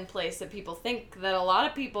commonplace that people think that a lot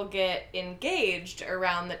of people get engaged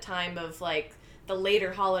around the time of, like, the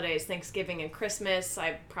later holidays, Thanksgiving and Christmas.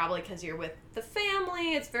 Probably because you're with the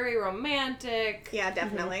family. It's very romantic. Yeah,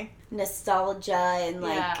 definitely. Nostalgia and,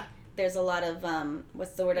 like, there's a lot of,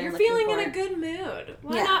 what's the word I'm looking for? You're feeling in a good mood.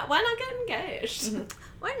 Why not get engaged? Mm-hmm.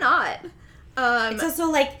 Why not? It's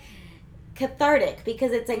also, like, cathartic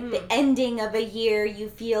because it's, like, the ending of a year. You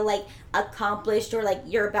feel, like, accomplished or, like,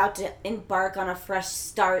 you're about to embark on a fresh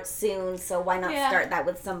start soon. So why not start that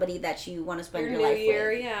with somebody that you want to spend your life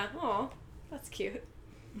with? Yeah. Aw. That's cute.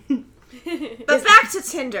 But back to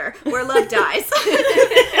Tinder, where love dies.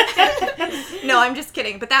 No, I'm just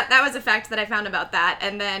kidding. But that was a fact that I found about that.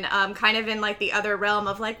 And then kind of in, like, the other realm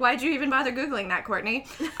of, like, why'd you even bother Googling that, Courtney?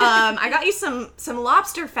 I got you some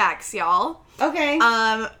lobster facts, y'all. Okay.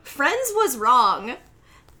 Friends was wrong.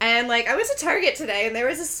 And, like, I was at Target today, and there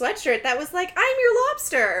was a sweatshirt that was like, I'm your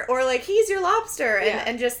lobster, or, like, he's your lobster.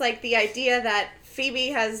 And just, like, the idea that Phoebe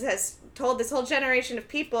has told this whole generation of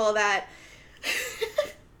people that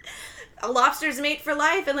a lobster's mate for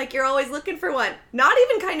life and, like, you're always looking for one. Not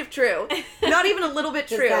even kind of true. Not even a little bit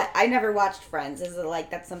true. I never watched Friends. Is it,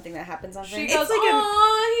 like, that's something that happens on Friends? She goes, he's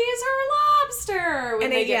her lobster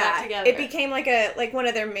when they get back together. It became, like, one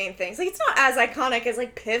of their main things. Like, it's not as iconic as,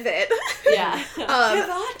 like, Pivot. Yeah.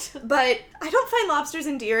 Pivot. But I don't find lobsters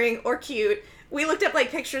endearing or cute. We looked up,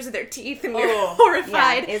 like, pictures of their teeth and we were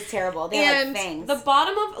horrified. Yeah, it's terrible. They have, like, fangs. The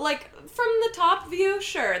bottom of, like, from the top view,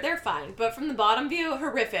 sure, they're fine. But from the bottom view,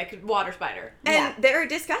 horrific. Water spider. And they're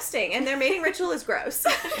disgusting. And their mating ritual is gross.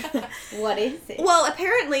 What is it? Well,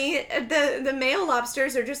 apparently, the male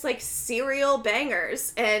lobsters are just, like, serial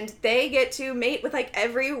bangers. And they get to mate with, like,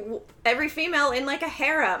 every female in, like, a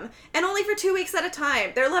harem. And only for 2 weeks at a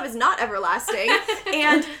time. Their love is not everlasting.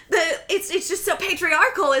 And it's just so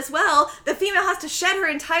patriarchal as well. The female has to shed her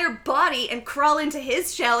entire body and crawl into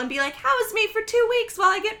his shell and be like, house me for 2 weeks while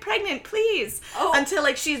I get pregnant, please. Until,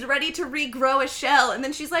 like, she's ready to regrow a shell. And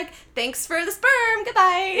then she's like, thanks for the sperm,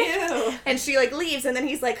 goodbye. Ew. And she, like, leaves, and then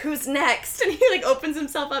he's like, who's next? And he, like, opens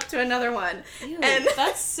himself up to another one. Ew, and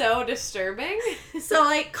that's so disturbing. So,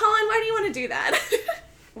 like, Colin, why do you want to do that?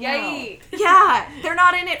 Yay. Yeah, they're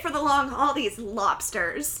not in it for the long haul, these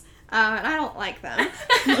lobsters. And I don't like them.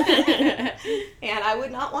 And I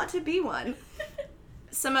would not want to be one.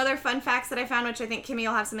 Some other fun facts that I found, which I think Kimmy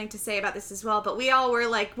will have something to say about this as well, but we all were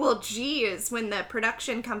like, well, geez, when the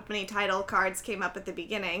production company title cards came up at the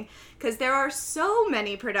beginning, because there are so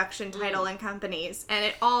many production title and companies, and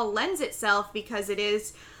it all lends itself because it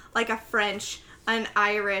is like a French, an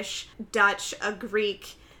Irish, Dutch, a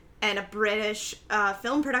Greek, and a British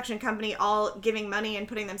film production company all giving money and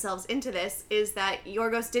putting themselves into this, is that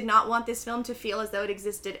Yorgos did not want this film to feel as though it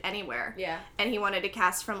existed anywhere. Yeah. And he wanted to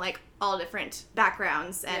cast from, like, all different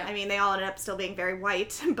backgrounds. And, I mean, they all ended up still being very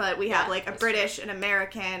white, but we have, like, a British, an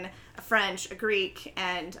American, a French, a Greek,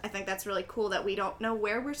 and I think that's really cool that we don't know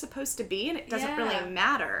where we're supposed to be, and it doesn't really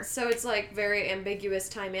matter. So it's, like, very ambiguous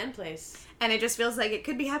time and place. And it just feels like it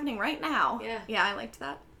could be happening right now. Yeah. Yeah, I liked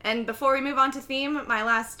that. And before we move on to theme, my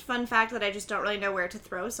last fun fact that I just don't really know where to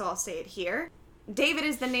throw, so I'll say it here. David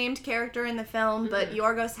is the named character in the film, but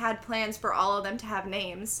Yorgos had plans for all of them to have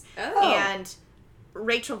names. Oh. And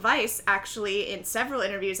Rachel Weisz, actually, in several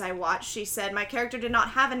interviews I watched, she said, my character did not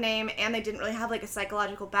have a name, and they didn't really have, like, a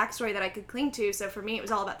psychological backstory that I could cling to, so for me it was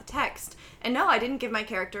all about the text. And no, I didn't give my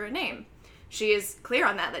character a name. She is clear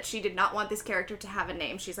on that she did not want this character to have a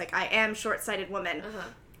name. She's like, I am short-sighted woman.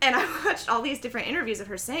 And I watched all these different interviews of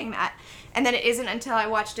her saying that. And then it isn't until I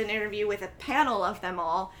watched an interview with a panel of them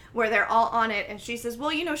all where they're all on it. And she says,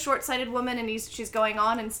 well, you know, short-sighted woman, and she's going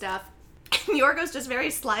on and stuff. And Yorgos just very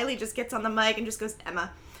slyly just gets on the mic and just goes,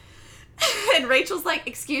 Emma. And Rachel's like,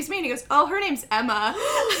 excuse me? And he goes, oh, her name's Emma.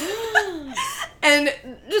 And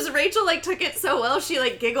just Rachel, like, took it so well, she,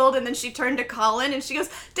 like, giggled, and then she turned to Colin, and she goes,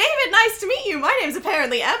 David, nice to meet you. My name's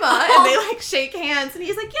apparently Emma. And they, like, shake hands, and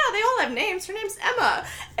he's like, yeah, they all have names. Her name's Emma.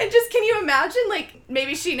 And just, can you imagine, like,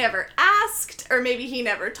 maybe she never asked, or maybe he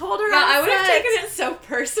never told her. Yeah, I would have taken it so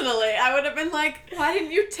personally. I would have been like, why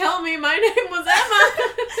didn't you tell me my name was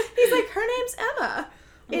Emma? He's like, her name's Emma.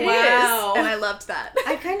 It Wow. is, and I loved that.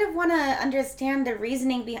 I kind of want to understand the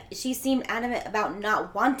reasoning behind. She seemed adamant about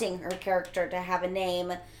not wanting her character to have a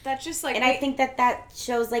name. That's just like, And I think that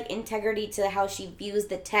shows like integrity to how she views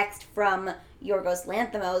the text from Yorgos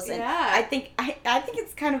Lanthimos. And Yeah. I think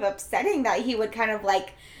it's kind of upsetting that he would kind of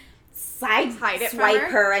like hide it from swipe her?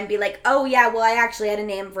 her and be like, oh yeah, well I actually had a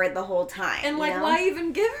name for it the whole time. And you like, know? why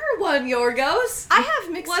even give her one, Yorgos? I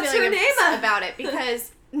have mixed What's feelings her name? about it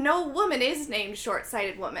because no woman is named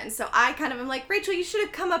Short-Sighted Woman. So I kind of am like, Rachel, you should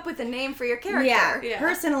have come up with a name for your character. Yeah.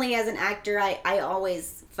 Personally, as an actor, I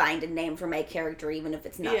always find a name for my character, even if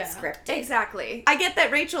it's not scripted. Exactly. I get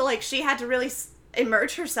that Rachel, like, she had to really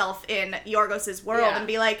immerse herself in Yorgos's world and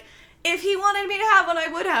be like, if he wanted me to have one, I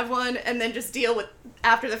would have one, and then just deal with,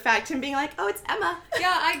 after the fact, him being like, oh, it's Emma.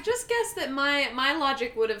 Yeah, I just guess that my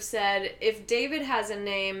logic would have said, if David has a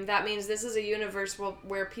name, that means this is a universe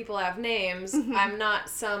where people have names. Mm-hmm. I'm not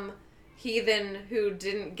some heathen who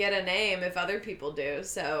didn't get a name if other people do,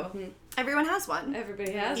 so... Mm-hmm. Everyone has one.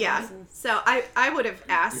 Everybody has Yeah. one. So I would have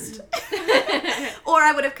asked. Or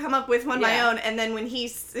I would have come up with one my own, and then when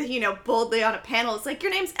he's, boldly on a panel, it's like,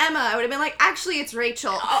 your name's Emma. I would have been like, actually, it's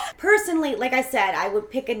Rachel. Personally, like I said, I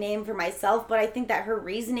would pick a name for myself, but I think that her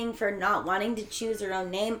reasoning for not wanting to choose her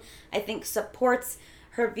own name, I think supports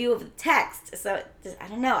her view of the text. So, I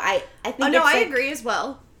don't know. I think I agree as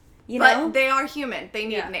well. But they are human. They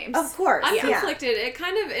need names. Of course. I'm conflicted. It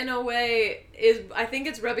kind of, in a way, I think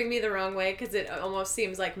it's rubbing me the wrong way because it almost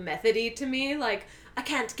seems like methody to me. Like, I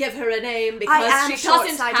can't give her a name because she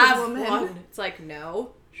doesn't have one. It's like,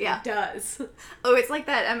 no, she does. Oh, it's like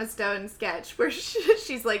that Emma Stone sketch where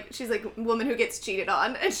she's like a woman who gets cheated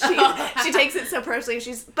on, and she takes it so personally.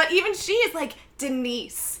 But even she is like,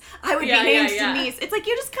 Denise. I would be named Denise. It's like,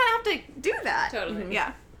 you just kind of have to do that. Totally. Mm-hmm.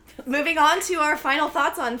 Yeah. Moving on to our final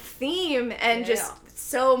thoughts on theme and just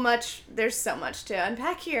so much. There's so much to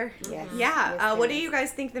unpack here. Yes. Yeah. Yes, what do you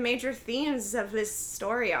guys think the major themes of this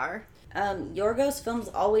story are? Yorgos films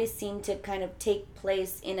always seem to kind of take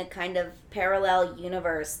place in a kind of parallel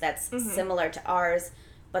universe that's similar to ours,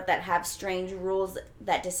 but that have strange rules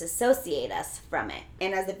that disassociate us from it.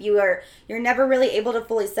 And as a viewer, you're never really able to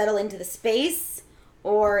fully settle into the space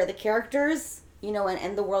or the characters,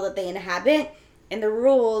 and the world that they inhabit. And the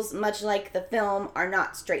rules, much like the film, are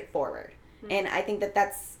not straightforward. Mm-hmm. And I think that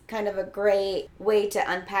that's kind of a great way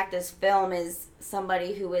to unpack this film, is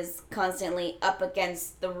somebody who is constantly up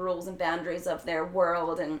against the rules and boundaries of their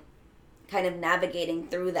world and kind of navigating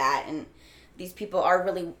through that. And these people are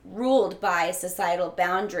really ruled by societal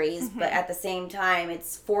boundaries, but at the same time,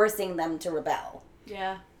 it's forcing them to rebel.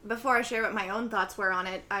 Yeah. Before I share what my own thoughts were on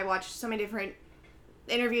it, I watched so many different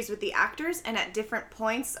interviews with the actors, and at different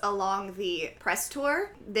points along the press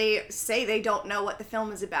tour, they say they don't know what the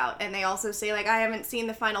film is about, and they also say, like, I haven't seen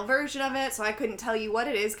the final version of it, so I couldn't tell you what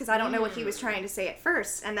it is because I don't know what he was trying to say at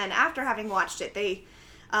first. And then after having watched it, they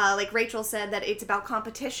like Rachel said, that it's about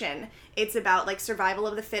competition. It's about, like, survival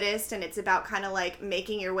of the fittest, and it's about kind of, like,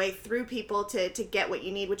 making your way through people to get what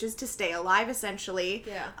you need, which is to stay alive, essentially.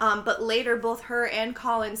 Yeah. But later, both her and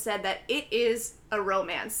Colin said that it is a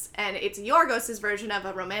romance, and it's Yorgos' version of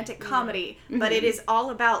a romantic comedy, but it is all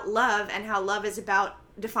about love and how love is about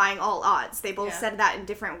defying all odds. They both said that in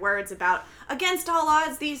different words about, against all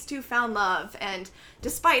odds, these two found love, and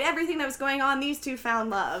despite everything that was going on, these two found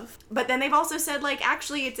love. But then they've also said, like,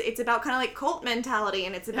 actually it's about kind of like cult mentality,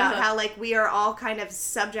 and it's about how, like, we are all kind of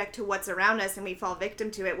subject to what's around us and we fall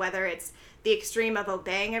victim to it, whether it's the extreme of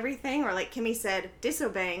obeying everything or, like Kimmy said,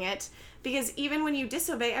 disobeying it. Because even when you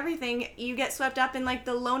disobey everything, you get swept up in, like,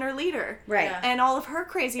 the loner leader. Right. Yeah. And all of her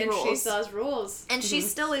crazy rules. And she still has rules. And she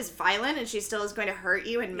still is violent, and she still is going to hurt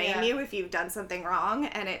you and maim you if you've done something wrong.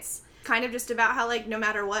 And it's kind of just about how, like, no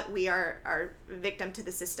matter what, we are victim to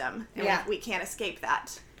the system. And we can't escape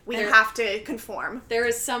that. We have to conform. There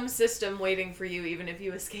is some system waiting for you, even if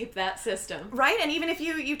you escape that system. Right, and even if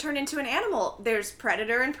you turn into an animal, there's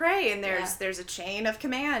predator and prey, and there's a chain of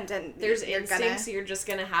command, and there's instincts you're just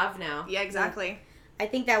gonna have now. Yeah, exactly. I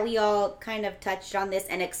think that we all kind of touched on this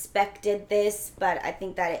and expected this, but I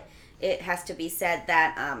think that it has to be said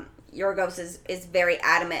that Yorgos is very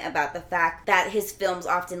adamant about the fact that his films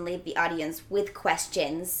often leave the audience with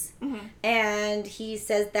questions. And he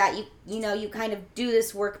says that you kind of do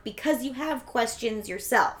this work because you have questions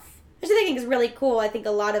yourself, which I think is really cool. I think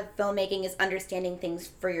a lot of filmmaking is understanding things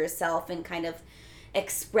for yourself and kind of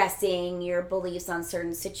expressing your beliefs on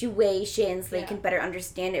certain situations so you can better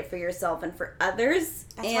understand it for yourself and for others.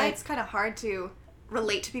 That's why it's kind of hard to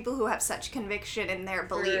relate to people who have such conviction in their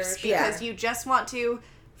beliefs, because you just want to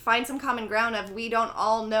find some common ground of we don't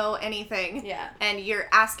all know anything. Yeah. And you're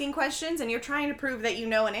asking questions and you're trying to prove that you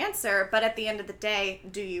know an answer, but at the end of the day,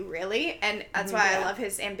 do you really? And that's why I love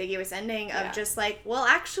his ambiguous ending of just like, well,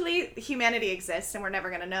 actually, humanity exists and we're never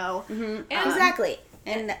going to know. Exactly.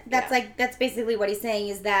 And that's basically what he's saying,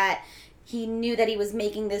 is that he knew that he was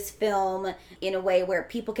making this film in a way where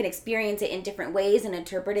people can experience it in different ways and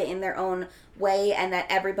interpret it in their own way, and that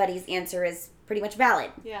everybody's answer is pretty much valid.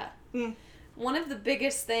 Yeah. One of the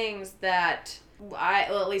biggest things that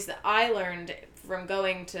at least that I learned from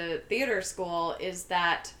going to theater school is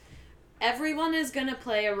that everyone is going to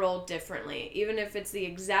play a role differently, even if it's the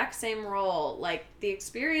exact same role. Like, the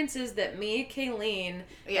experiences that me, Kayleen,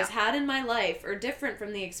 has had in my life are different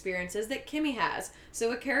from the experiences that Kimmy has.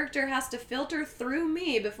 So a character has to filter through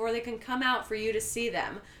me before they can come out for you to see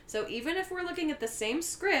them. So even if we're looking at the same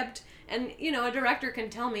script, and, you know, a director can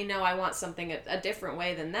tell me, no, I want something a different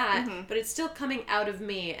way than that, but it's still coming out of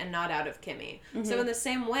me and not out of Kimmy. So in the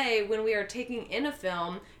same way, when we are taking in a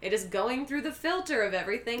film, it is going through the filter of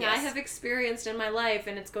everything I have experienced in my life,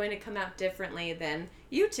 and it's going to come out differently than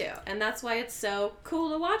you two. And that's why it's so cool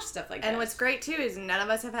to watch stuff like that. And what's great, too, is none of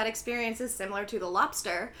us have had experiences similar to The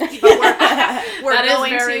Lobster. But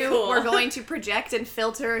we're going to project and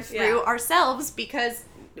filter through ourselves, because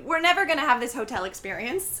we're never going to have this hotel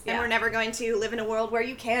experience, and we're never going to live in a world where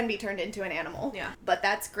you can be turned into an animal. Yeah. But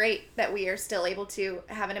that's great that we are still able to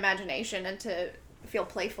have an imagination and to feel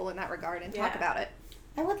playful in that regard and talk about it.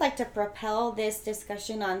 I would like to propel this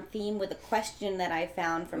discussion on theme with a question that I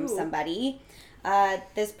found from somebody.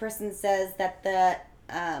 This person says that the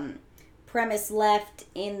premise left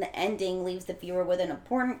in the ending leaves the viewer with an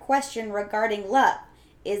important question regarding love.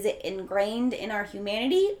 Is it ingrained in our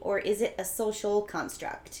humanity, or is it a social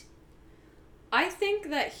construct? I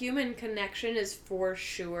think that human connection is for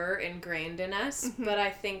sure ingrained in us, but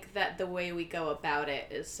I think that the way we go about it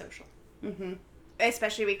is social.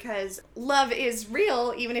 Especially because love is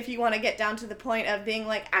real, even if you want to get down to the point of being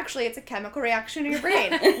like, actually, it's a chemical reaction in your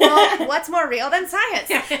brain. Well, what's more real than science?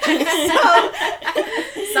 So,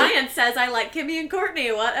 science says I like Kimmy and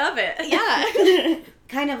Courtney. What of it? Yeah.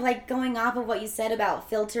 Kind of like going off of what you said about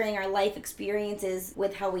filtering our life experiences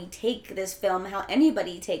with how we take this film, how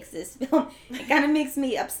anybody takes this film, it kind of makes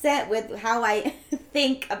me upset with how I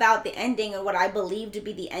think about the ending and what I believe to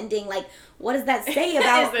be the ending. Like, what does that say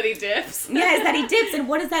about... Is that he dips? Yeah, is that he dips, and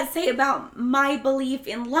what does that say about my belief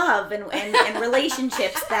in love and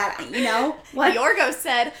relationships that, you know? What Yorgo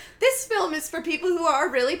said, this film is for people who are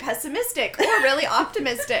really pessimistic or really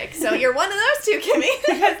optimistic. So you're one of those two, Kimmy.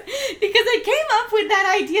 because I came up with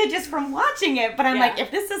that idea just from watching it, but I'm like, if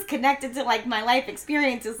this is connected to, like, my life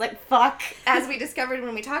experiences, like, fuck. As we discovered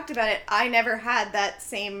when we talked about it, I never had that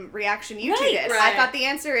same reaction you two did. Right. I thought the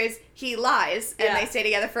answer is he lies and they stay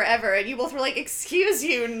together forever, and you both were like, excuse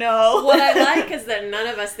you, no. What I like is that none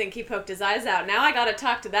of us think he poked his eyes out. Now I gotta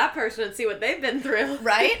talk to that person and see what they've been through.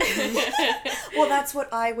 Right? Well, that's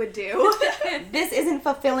what I would do. This isn't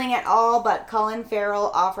fulfilling at all, but Colin Farrell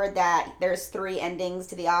offered that there's 3 endings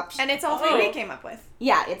to the option. And it's all 3 we came up with.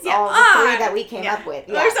 Yeah, it's all the 3 that we came up with.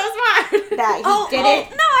 Yeah. You're so smart. That he did it.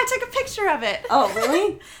 No, I took a picture of it. Oh,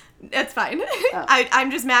 really? It's fine. Oh.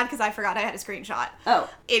 I'm just mad because I forgot I had a screenshot. Oh.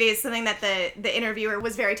 It is something that the interviewer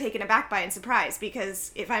was very taken aback by and surprised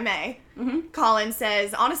because, if I may, Colin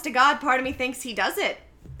says, honest to God, part of me thinks he does it.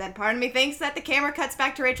 Then part of me thinks that the camera cuts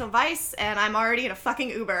back to Rachel Weisz and I'm already in a fucking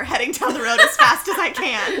Uber heading down the road as fast as I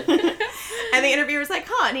can. And the interviewer's like,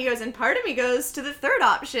 huh? And he goes, and part of me goes to the third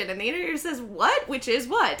option. And the interviewer says, what? Which is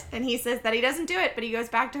what? And he says that he doesn't do it, but he goes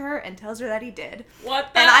back to her and tells her that he did.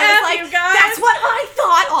 What the And I was F, like, you guys? that's what I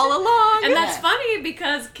thought all along. And that's funny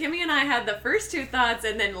because Kimmy and I had the first 2 thoughts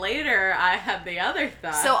and then later I had the other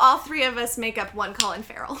thought. So all 3 of us make up one Colin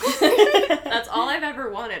Farrell. That's all I've ever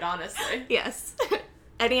wanted, honestly. Yes.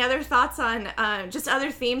 Any other thoughts on just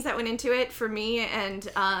other themes that went into it for me? And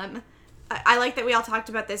I like that we all talked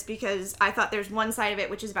about this because I thought there's one side of it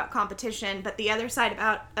which is about competition, but the other side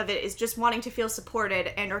of it is just wanting to feel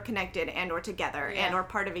supported and or connected and or together and or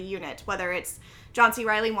part of a unit. Whether it's John C.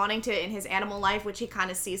 Reilly wanting to, in his animal life, which he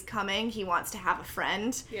kind of sees coming, he wants to have a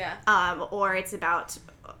friend. Yeah. Or it's about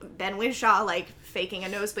Ben Whishaw, like, faking a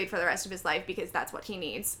nosebleed for the rest of his life because that's what he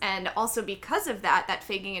needs. And also because of that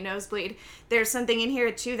faking a nosebleed, there's something in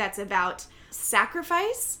here, too, that's about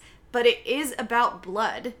sacrifice, but it is about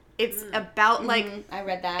blood. It's about, like... I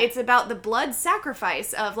read that. It's about the blood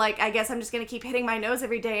sacrifice of, like, I guess I'm just going to keep hitting my nose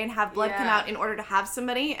every day and have blood come out in order to have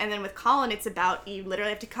somebody. And then with Colin, it's about you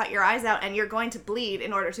literally have to cut your eyes out and you're going to bleed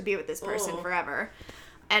in order to be with this person forever.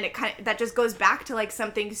 And it kind of, that just goes back to, like,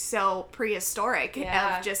 something so prehistoric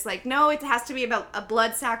of just, like, no, it has to be about a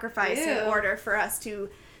blood sacrifice in order for us to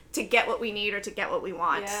to get what we need or to get what we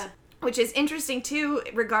want. Yeah. Which is interesting, too,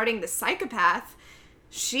 regarding the psychopath.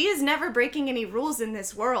 She is never breaking any rules in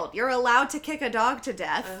this world. You're allowed to kick a dog to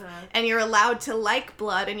death, and you're allowed to like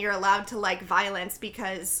blood, and you're allowed to like violence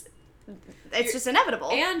because it's just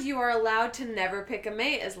inevitable. And you are allowed to never pick a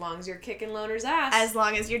mate as long as you're kicking Loner's ass. As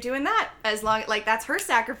long as you're doing that. As long, like, that's her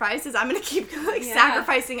sacrifice, is I'm going to keep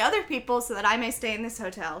sacrificing other people so that I may stay in this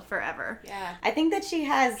hotel forever. Yeah. I think that she's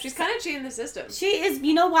kind of cheating the system. She is,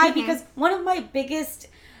 you know why? Because one of my biggest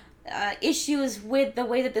issues with the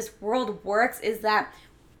way that this world works is that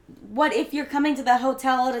what if you're coming to the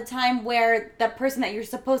hotel at a time where the person that you're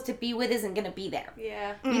supposed to be with isn't going to be there?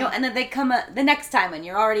 Yeah. You know, and then they come the next time and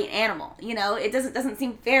you're already an animal. You know, it doesn't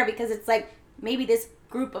seem fair because it's like maybe this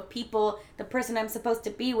group of people, the person I'm supposed to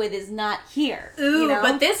be with is not here. Ooh, you know?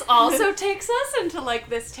 but this also takes us into like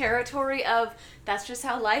this territory of that's just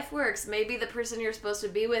how life works. Maybe the person you're supposed to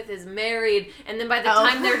be with is married, and then by the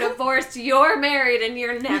time they're divorced, you're married and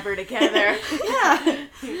you're never together. Yeah.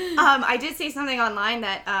 I did see something online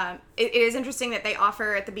that it is interesting that they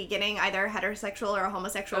offer at the beginning either a heterosexual or a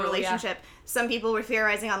homosexual relationship. Yeah. Some people were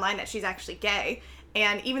theorizing online that she's actually gay.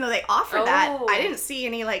 And even though they offer that, I didn't see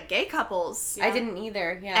any, like, gay couples. Yeah. I didn't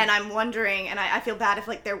either, yeah. And I'm wondering, and I feel bad if,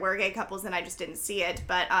 like, there were gay couples and I just didn't see it.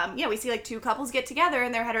 But, yeah, we see, like, two couples get together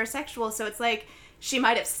and they're heterosexual. So it's like, she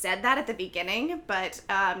might have said that at the beginning, but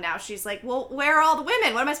now she's like, well, where are all the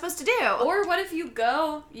women? What am I supposed to do? Or what if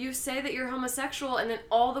you say that you're homosexual and then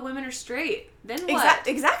all the women are straight? Then what?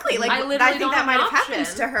 Exactly. Like, I think that might have happened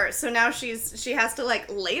to her. So now she has to, like,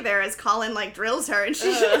 lay there as Colin, like, drills her. And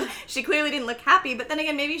she clearly didn't look happy. But then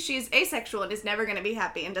again, maybe she's asexual and is never going to be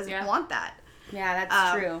happy and doesn't want that. Yeah,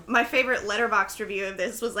 that's true. My favorite Letterboxd review of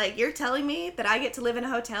this was like, you're telling me that I get to live in a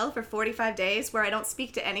hotel for 45 days where I don't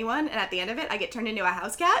speak to anyone, and at the end of it, I get turned into a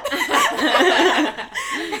house cat?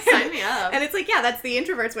 Sign me up. And it's like, yeah, that's the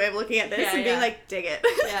introvert's way of looking at this and being like, dig it.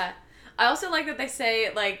 Yeah. I also like that they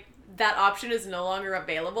say, like, that option is no longer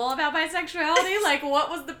available about bisexuality. Like, what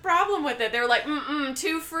was the problem with it? They were like,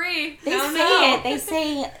 too free. They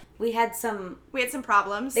say we had some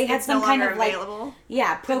problems. They had some kind of available.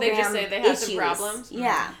 Like, program Did they just say they had issues. some problems?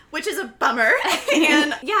 Yeah. Which is a bummer.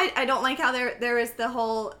 And yeah, I don't like how there is the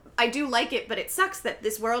whole, I do like it, but it sucks that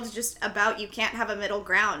this world is just about you can't have a middle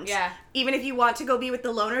ground. Yeah. Even if you want to go be with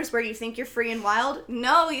the loners where you think you're free and wild,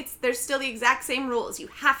 no, there's still the exact same rules. You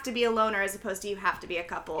have to be a loner as opposed to you have to be a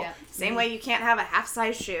couple. Yeah. Same way you can't have a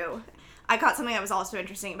half-size shoe. I caught something that was also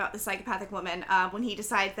interesting about the psychopathic woman when he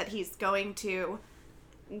decides that he's going to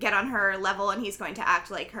get on her level and he's going to act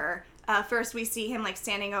like her. First we see him like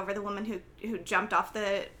standing over the woman who jumped off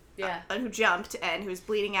the who jumped and who's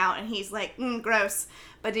bleeding out, and he's like, gross.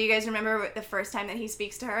 But do you guys remember the first time that he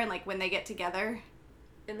speaks to her and like when they get together?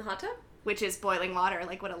 In the hot tub? Which is boiling water,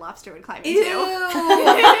 like what a lobster would climb into. Ew.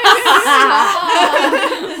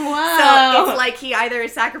 So it's like he either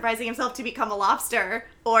is sacrificing himself to become a lobster,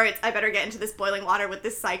 or it's I better get into this boiling water with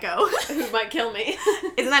this psycho who might kill me.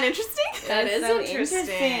 Isn't that interesting? That is so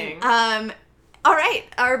interesting. All right,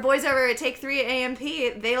 our boys over at Take 3 AMP,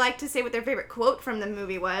 they like to say what their favorite quote from the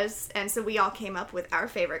movie was, and so we all came up with our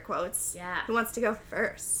favorite quotes. Yeah. Who wants to go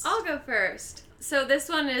first? I'll go first. So this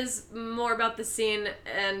one is more about the scene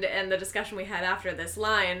and the discussion we had after this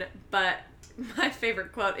line, but my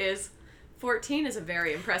favorite quote is, 14 is a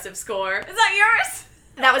very impressive score. Is that yours?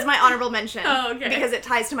 That was my honorable mention. Oh, okay. Because it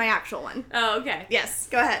ties to my actual one. Oh, okay. Yes,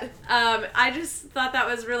 go ahead. I just thought that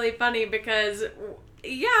was really funny because,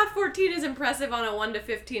 yeah, 14 is impressive on a 1 to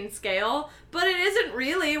 15 scale, but it isn't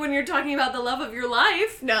really when you're talking about the love of your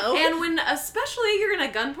life. No. And when, especially, you're in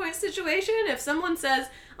a gunpoint situation, if someone says,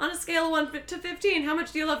 on a scale of 1 to 15, how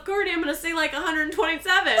much do you love Courtney? I'm going to say like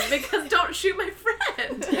 127 because don't shoot my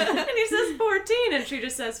friend. And he says 14 and she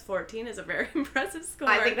just says 14 is a very impressive score.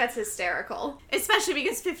 I think that's hysterical. Especially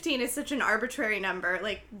because 15 is such an arbitrary number.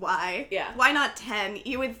 Like, why? Yeah. Why not 10?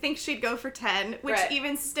 You would think she'd go for 10, which Right.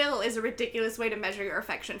 even still is a ridiculous way to measure your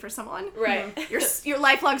affection for someone. Right. Your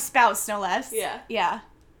lifelong spouse, no less. Yeah. Yeah.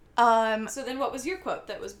 So then what was your quote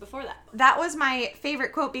that was before that? That was my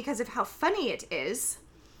favorite quote because of how funny it is.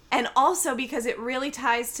 And also because it really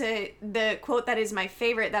ties to the quote that is my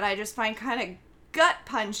favorite that I just find kind of gut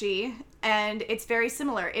punchy, and it's very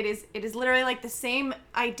similar. It is literally like the same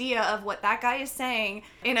idea of what that guy is saying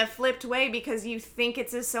in a flipped way because you think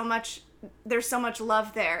there's so much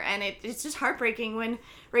love there, and it's just heartbreaking when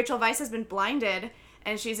Rachel Weisz has been blinded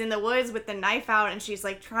and she's in the woods with the knife out and she's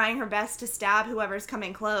like trying her best to stab whoever's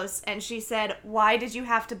coming close, and she said, "Why did you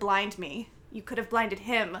have to blind me? You could have blinded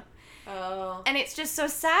him." Oh. And it's just so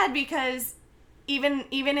sad because even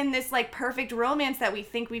in this like perfect romance that we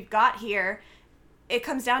think we've got here, it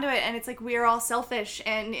comes down to it, and it's like we're all selfish,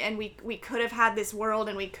 and we could have had this world,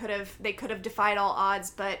 and they could have defied all odds,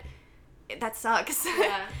 but that sucks.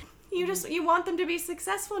 Yeah. You want them to be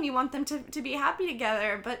successful, and you want them to be happy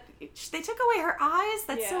together, but they took away her eyes.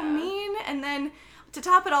 That's so mean. And then to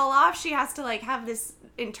top it all off, she has to like have this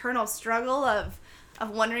internal struggle of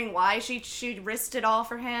wondering why she risked it all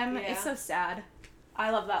for him. Yeah. It's so sad. I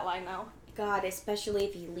love that line though. God, especially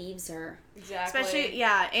if he leaves her. Exactly. Especially,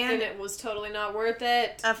 yeah, and it was totally not worth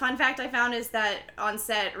it. a fun fact I found is that on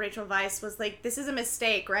set, Rachel Weisz was like, "This is a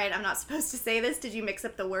mistake, right? I'm not supposed to say this. Did you mix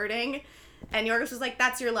up the wording?" And Yorgos was like,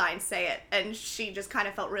 "That's your line, say it." And she just kind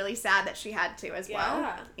of felt really sad that she had to as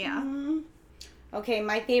well. Yeah. Mm-hmm. Okay,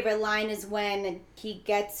 my favorite line is when he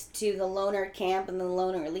gets to the loner camp and the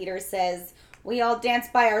loner leader says, "We all dance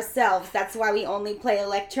by ourselves. That's why we only play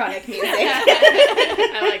electronic music."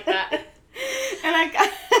 I like that. And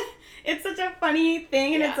it's such a funny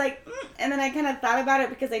thing, and it's like, and then I kind of thought about it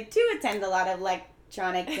because I do attend a lot of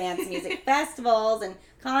electronic dance music festivals and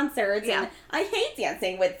concerts, and I hate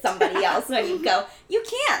dancing with somebody else when you go. You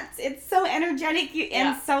can't. It's so energetic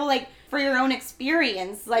and so like for your own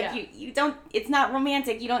experience. Like you don't. It's not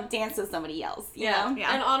romantic. You don't dance with somebody else. You know?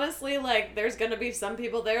 Yeah. And honestly, like there's gonna be some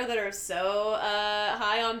people there that are so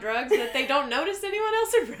high on drugs that they don't notice anyone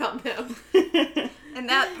else around them. And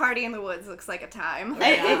that party in the woods looks like a time.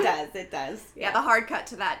 It does. Yeah, the hard cut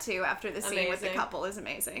to that too after the scene with the couple is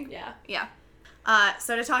amazing. Yeah.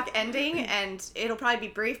 So to talk ending, and it'll probably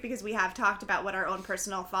be brief because we have talked about what our own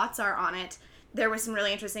personal thoughts are on it. There were some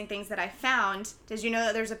really interesting things that I found. Did you know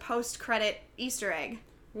that there's a post-credit Easter egg?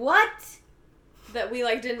 What? That we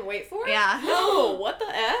like didn't wait for? Yeah. No, what the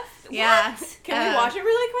F? Yeah. What? Can we watch it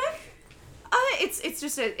really quick? It's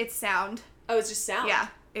just it's sound. Oh, it's just sound? Yeah.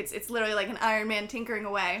 It's literally like an Iron Man tinkering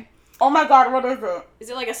away. Oh my God, what is it? Is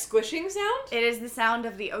it like a squishing sound? It is the sound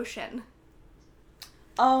of the ocean.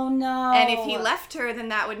 Oh no. And if he left her, then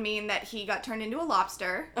that would mean that he got turned into a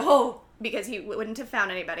lobster. Oh. Because he wouldn't have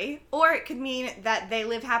found anybody. Or it could mean that they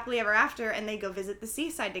live happily ever after and they go visit the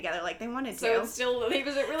seaside together like they wanted to. So it still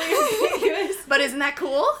leaves it really ambiguous. But isn't that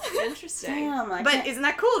cool? Interesting. Damn, but isn't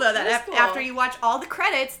that cool though that cool. After you watch all the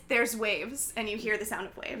credits, there's waves and you hear the sound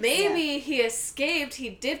of waves. Maybe he escaped, he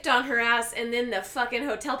dipped on her ass, and then the fucking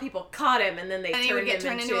hotel people caught him, and then they he would get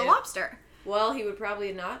turned into a lobster. Well, he would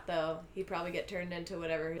probably not, though. He'd probably get turned into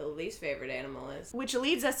whatever his least favorite animal is. Which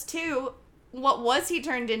leads us to, what was he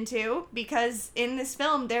turned into? Because in this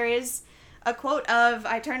film, there is a quote of,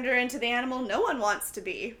 "I turned her into the animal no one wants to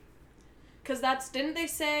be." Because didn't they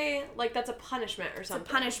say, like, that's a punishment or something? It's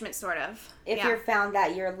a punishment, sort of. If you're found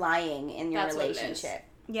that you're lying in your relationship. What it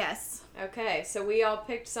is. Yes. Okay, so we all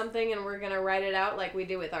picked something and we're going to write it out like we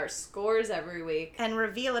do with our scores every week. And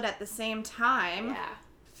reveal it at the same time. Yeah.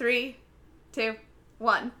 3, 2,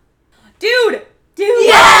 1. Dude!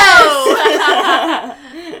 Yes!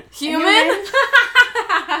 Human?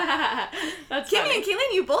 That's Kimmy funny. and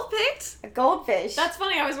Keelan, you both picked a goldfish. That's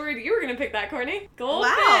funny. I was worried you were going to pick that, Courtney.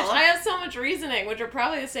 Goldfish. Wow. I have so much reasoning, which are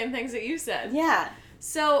probably the same things that you said. Yeah.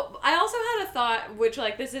 So, I also had a thought, which,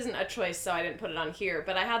 like, this isn't a choice, so I didn't put it on here,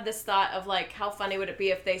 but I had this thought of, like, how funny would it be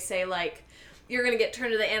if they say, like, you're gonna get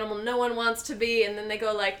turned to the animal no one wants to be, and then they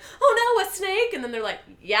go, like, oh no, a snake, and then they're like,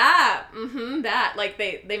 yeah, that. Like,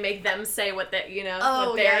 they make them say what that,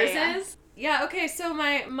 what theirs is. Yeah, okay, so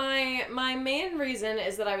my main reason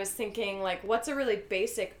is that I was thinking, like, what's a really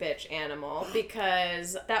basic bitch animal?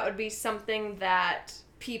 Because that would be something that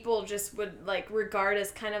people just would, like, regard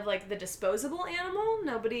as kind of, like, the disposable animal.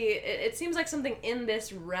 It seems like something in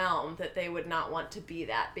this realm that they would not want to be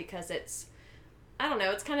that, because it's, I don't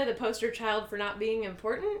know, it's kind of the poster child for not being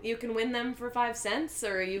important. You can win them for 5 cents,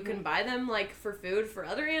 or you can buy them, like, for food for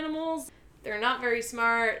other animals. They're not very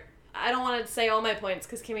smart. I don't want to say all my points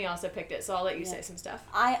because Kimmy also picked it, so I'll let you say some stuff.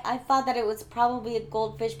 I thought that it was probably a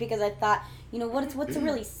goldfish because I thought, what's a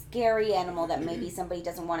really scary animal that maybe somebody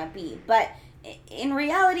doesn't want to be? But in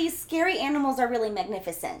reality, scary animals are really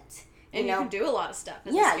magnificent. And you can do a lot of stuff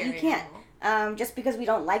as a yeah, scary you can. animal. Just because we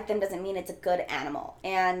don't like them doesn't mean it's a good animal.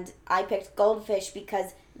 And I picked goldfish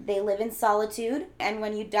because they live in solitude, and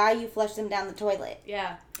when you die, you flush them down the toilet.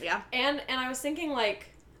 Yeah. Yeah. And I was thinking, like,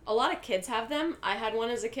 a lot of kids have them. I had one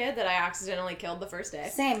as a kid that I accidentally killed the first day.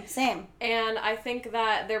 Same. And I think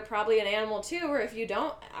that they're probably an animal, too, where if you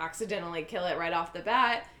don't accidentally kill it right off the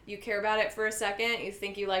bat, you care about it for a second, you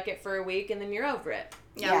think you like it for a week, and then you're over it.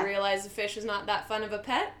 Yeah. You realize the fish is not that fun of a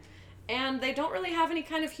pet. And they don't really have any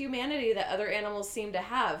kind of humanity that other animals seem to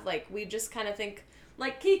have. Like, we just kind of think,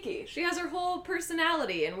 like Kiki. She has her whole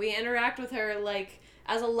personality, and we interact with her, like,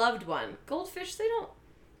 as a loved one. Goldfish, they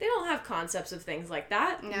don't have concepts of things like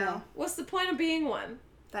that. No. What's the point of being one?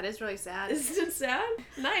 That is really sad. Isn't it sad?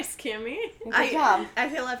 Nice, Kimmy. Good job. I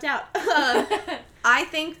feel left out. I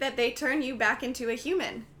think that they turn you back into a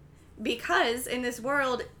human. Because in this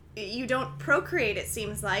world, you don't procreate, it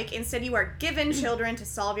seems like. Instead, you are given children to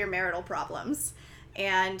solve your marital problems.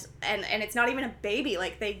 And it's not even a baby.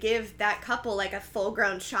 Like, they give that couple, like, a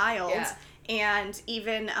full-grown child. Yeah. And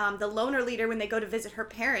even the loner leader, when they go to visit her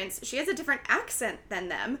parents, she has a different accent than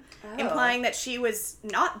them, implying that she was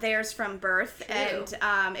not theirs from birth. True.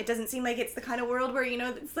 And it doesn't seem like it's the kind of world where,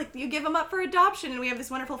 it's like you give them up for adoption and we have this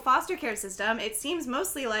wonderful foster care system. It seems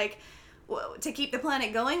mostly like, to keep the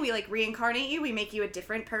planet going, we like reincarnate you, we make you a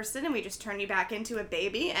different person, and we just turn you back into a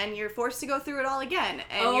baby, and you're forced to go through it all again,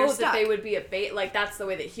 and you're stuck. That they would be a bait, like that's the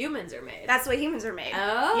way that humans are made. That's the way humans are made.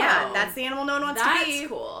 Oh. Yeah, that's the animal no one wants to be. That's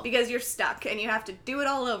cool. Because you're stuck, and you have to do it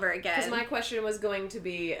all over again. Because my question was going to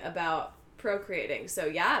be about procreating, so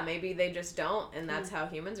yeah, maybe they just don't, and that's how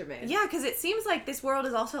humans are made. Yeah, because it seems like this world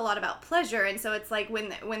is also a lot about pleasure, and so it's like when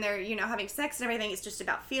they're having sex and everything, it's just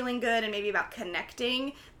about feeling good and maybe about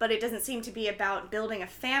connecting, but it doesn't seem to be about building a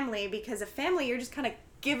family, because a family, you're just kind of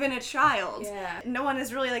given a child. Yeah. No one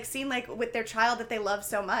has really seen with their child that they love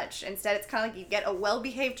so much. Instead, it's kind of like you get a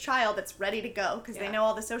well-behaved child that's ready to go because they know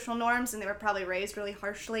all the social norms, and they were probably raised really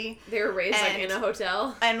harshly. They were raised in a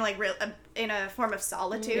hotel and in a form of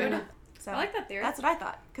solitude. Yeah. So I like that theory. That's what I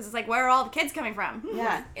thought. Because it's like, where are all the kids coming from?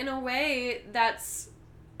 Yeah. In a way, that's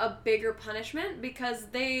a bigger punishment, because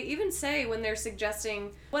they even say when they're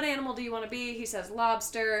suggesting, what animal do you want to be? He says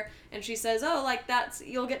lobster, and she says,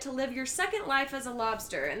 you'll get to live your second life as a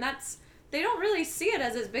lobster. And they don't really see it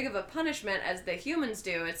as big of a punishment as the humans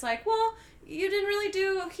do. It's like, well, you didn't really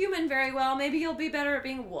do a human very well. Maybe you'll be better at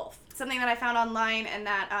being a wolf. Something that I found online, and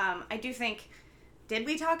that I do think, did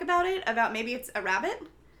we talk about it? About maybe it's a rabbit?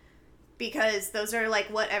 Because those are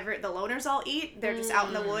like whatever the loners all eat. They're just out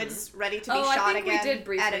in the woods, ready to be shot again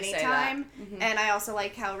at any time. Mm-hmm. And I also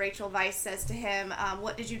like how Rachel Weisz says to him,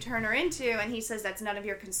 what did you turn her into? And he says, that's none of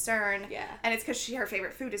your concern. Yeah. And it's because her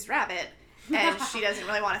favorite food is rabbit. And she doesn't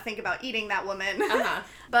really want to think about eating that woman. Uh-huh.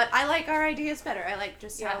 But I like our ideas better. I like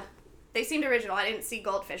just how they seemed original. I didn't see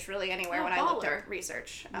goldfish really anywhere when I looked at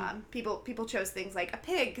research. People chose things like a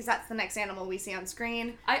pig, because that's the next animal we see on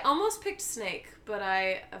screen. I almost picked snake, but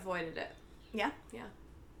I avoided it. Yeah? Yeah.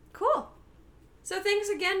 Cool. So thanks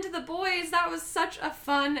again to the boys. That was such a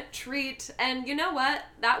fun treat. And you know what?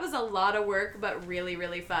 That was a lot of work, but really,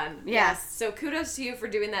 really fun. Yes. So kudos to you for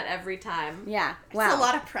doing that every time. Yeah. Wow. It's a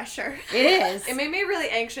lot of pressure. It is. It made me really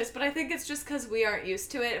anxious, but I think it's just because we aren't used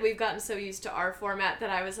to it. We've gotten so used to our format that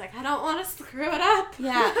I was like, I don't want to screw it up.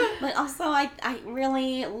 Yeah. But also, I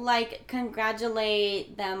really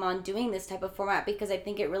congratulate them on doing this type of format, because I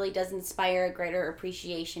think it really does inspire a greater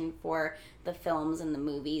appreciation for the films and the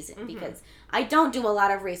movies, because I don't do a lot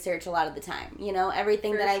of research a lot of the time.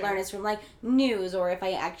 Everything that I learn is from news, or if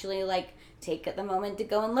I actually take the moment to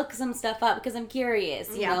go and look some stuff up because I'm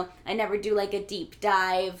curious. You know, I never do a deep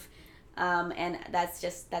dive. And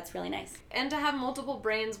that's really nice. And to have multiple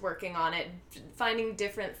brains working on it, finding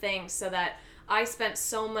different things, so that I spent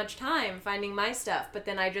so much time finding my stuff, but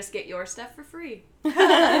then I just get your stuff for free.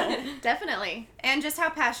 Definitely. And just how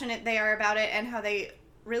passionate they are about it, and how they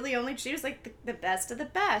really only choose the best of the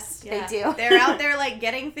best. Yeah. They do. They're out there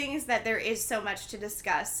getting things that there is so much to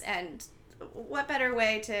discuss, and what better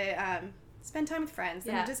way to spend time with friends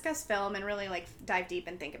than to discuss film and really dive deep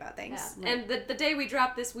and think about things. Yeah. And the day we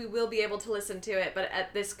drop this, we will be able to listen to it, but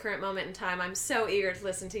at this current moment in time, I'm so eager to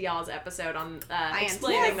listen to y'all's episode on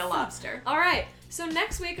explaining the lobster. All right, so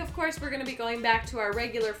next week, of course, we're going to be going back to our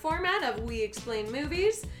regular format of We Explain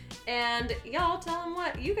Movies, and y'all tell them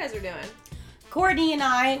what you guys are doing. Courtney and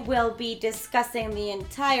I will be discussing the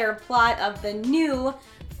entire plot of the new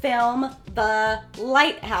film, The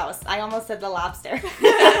Lighthouse. I almost said The Lobster.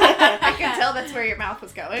 I could tell that's where your mouth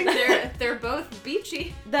was going. They're both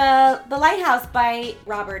beachy. The Lighthouse by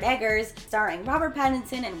Robert Eggers, starring Robert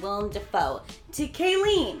Pattinson and Willem Dafoe. To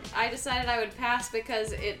Kayleen. I decided I would pass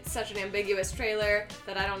because it's such an ambiguous trailer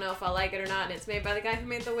that I don't know if I'll like it or not, and it's made by the guy who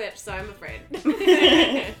made The Witch, so I'm afraid.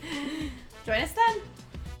 Join us then.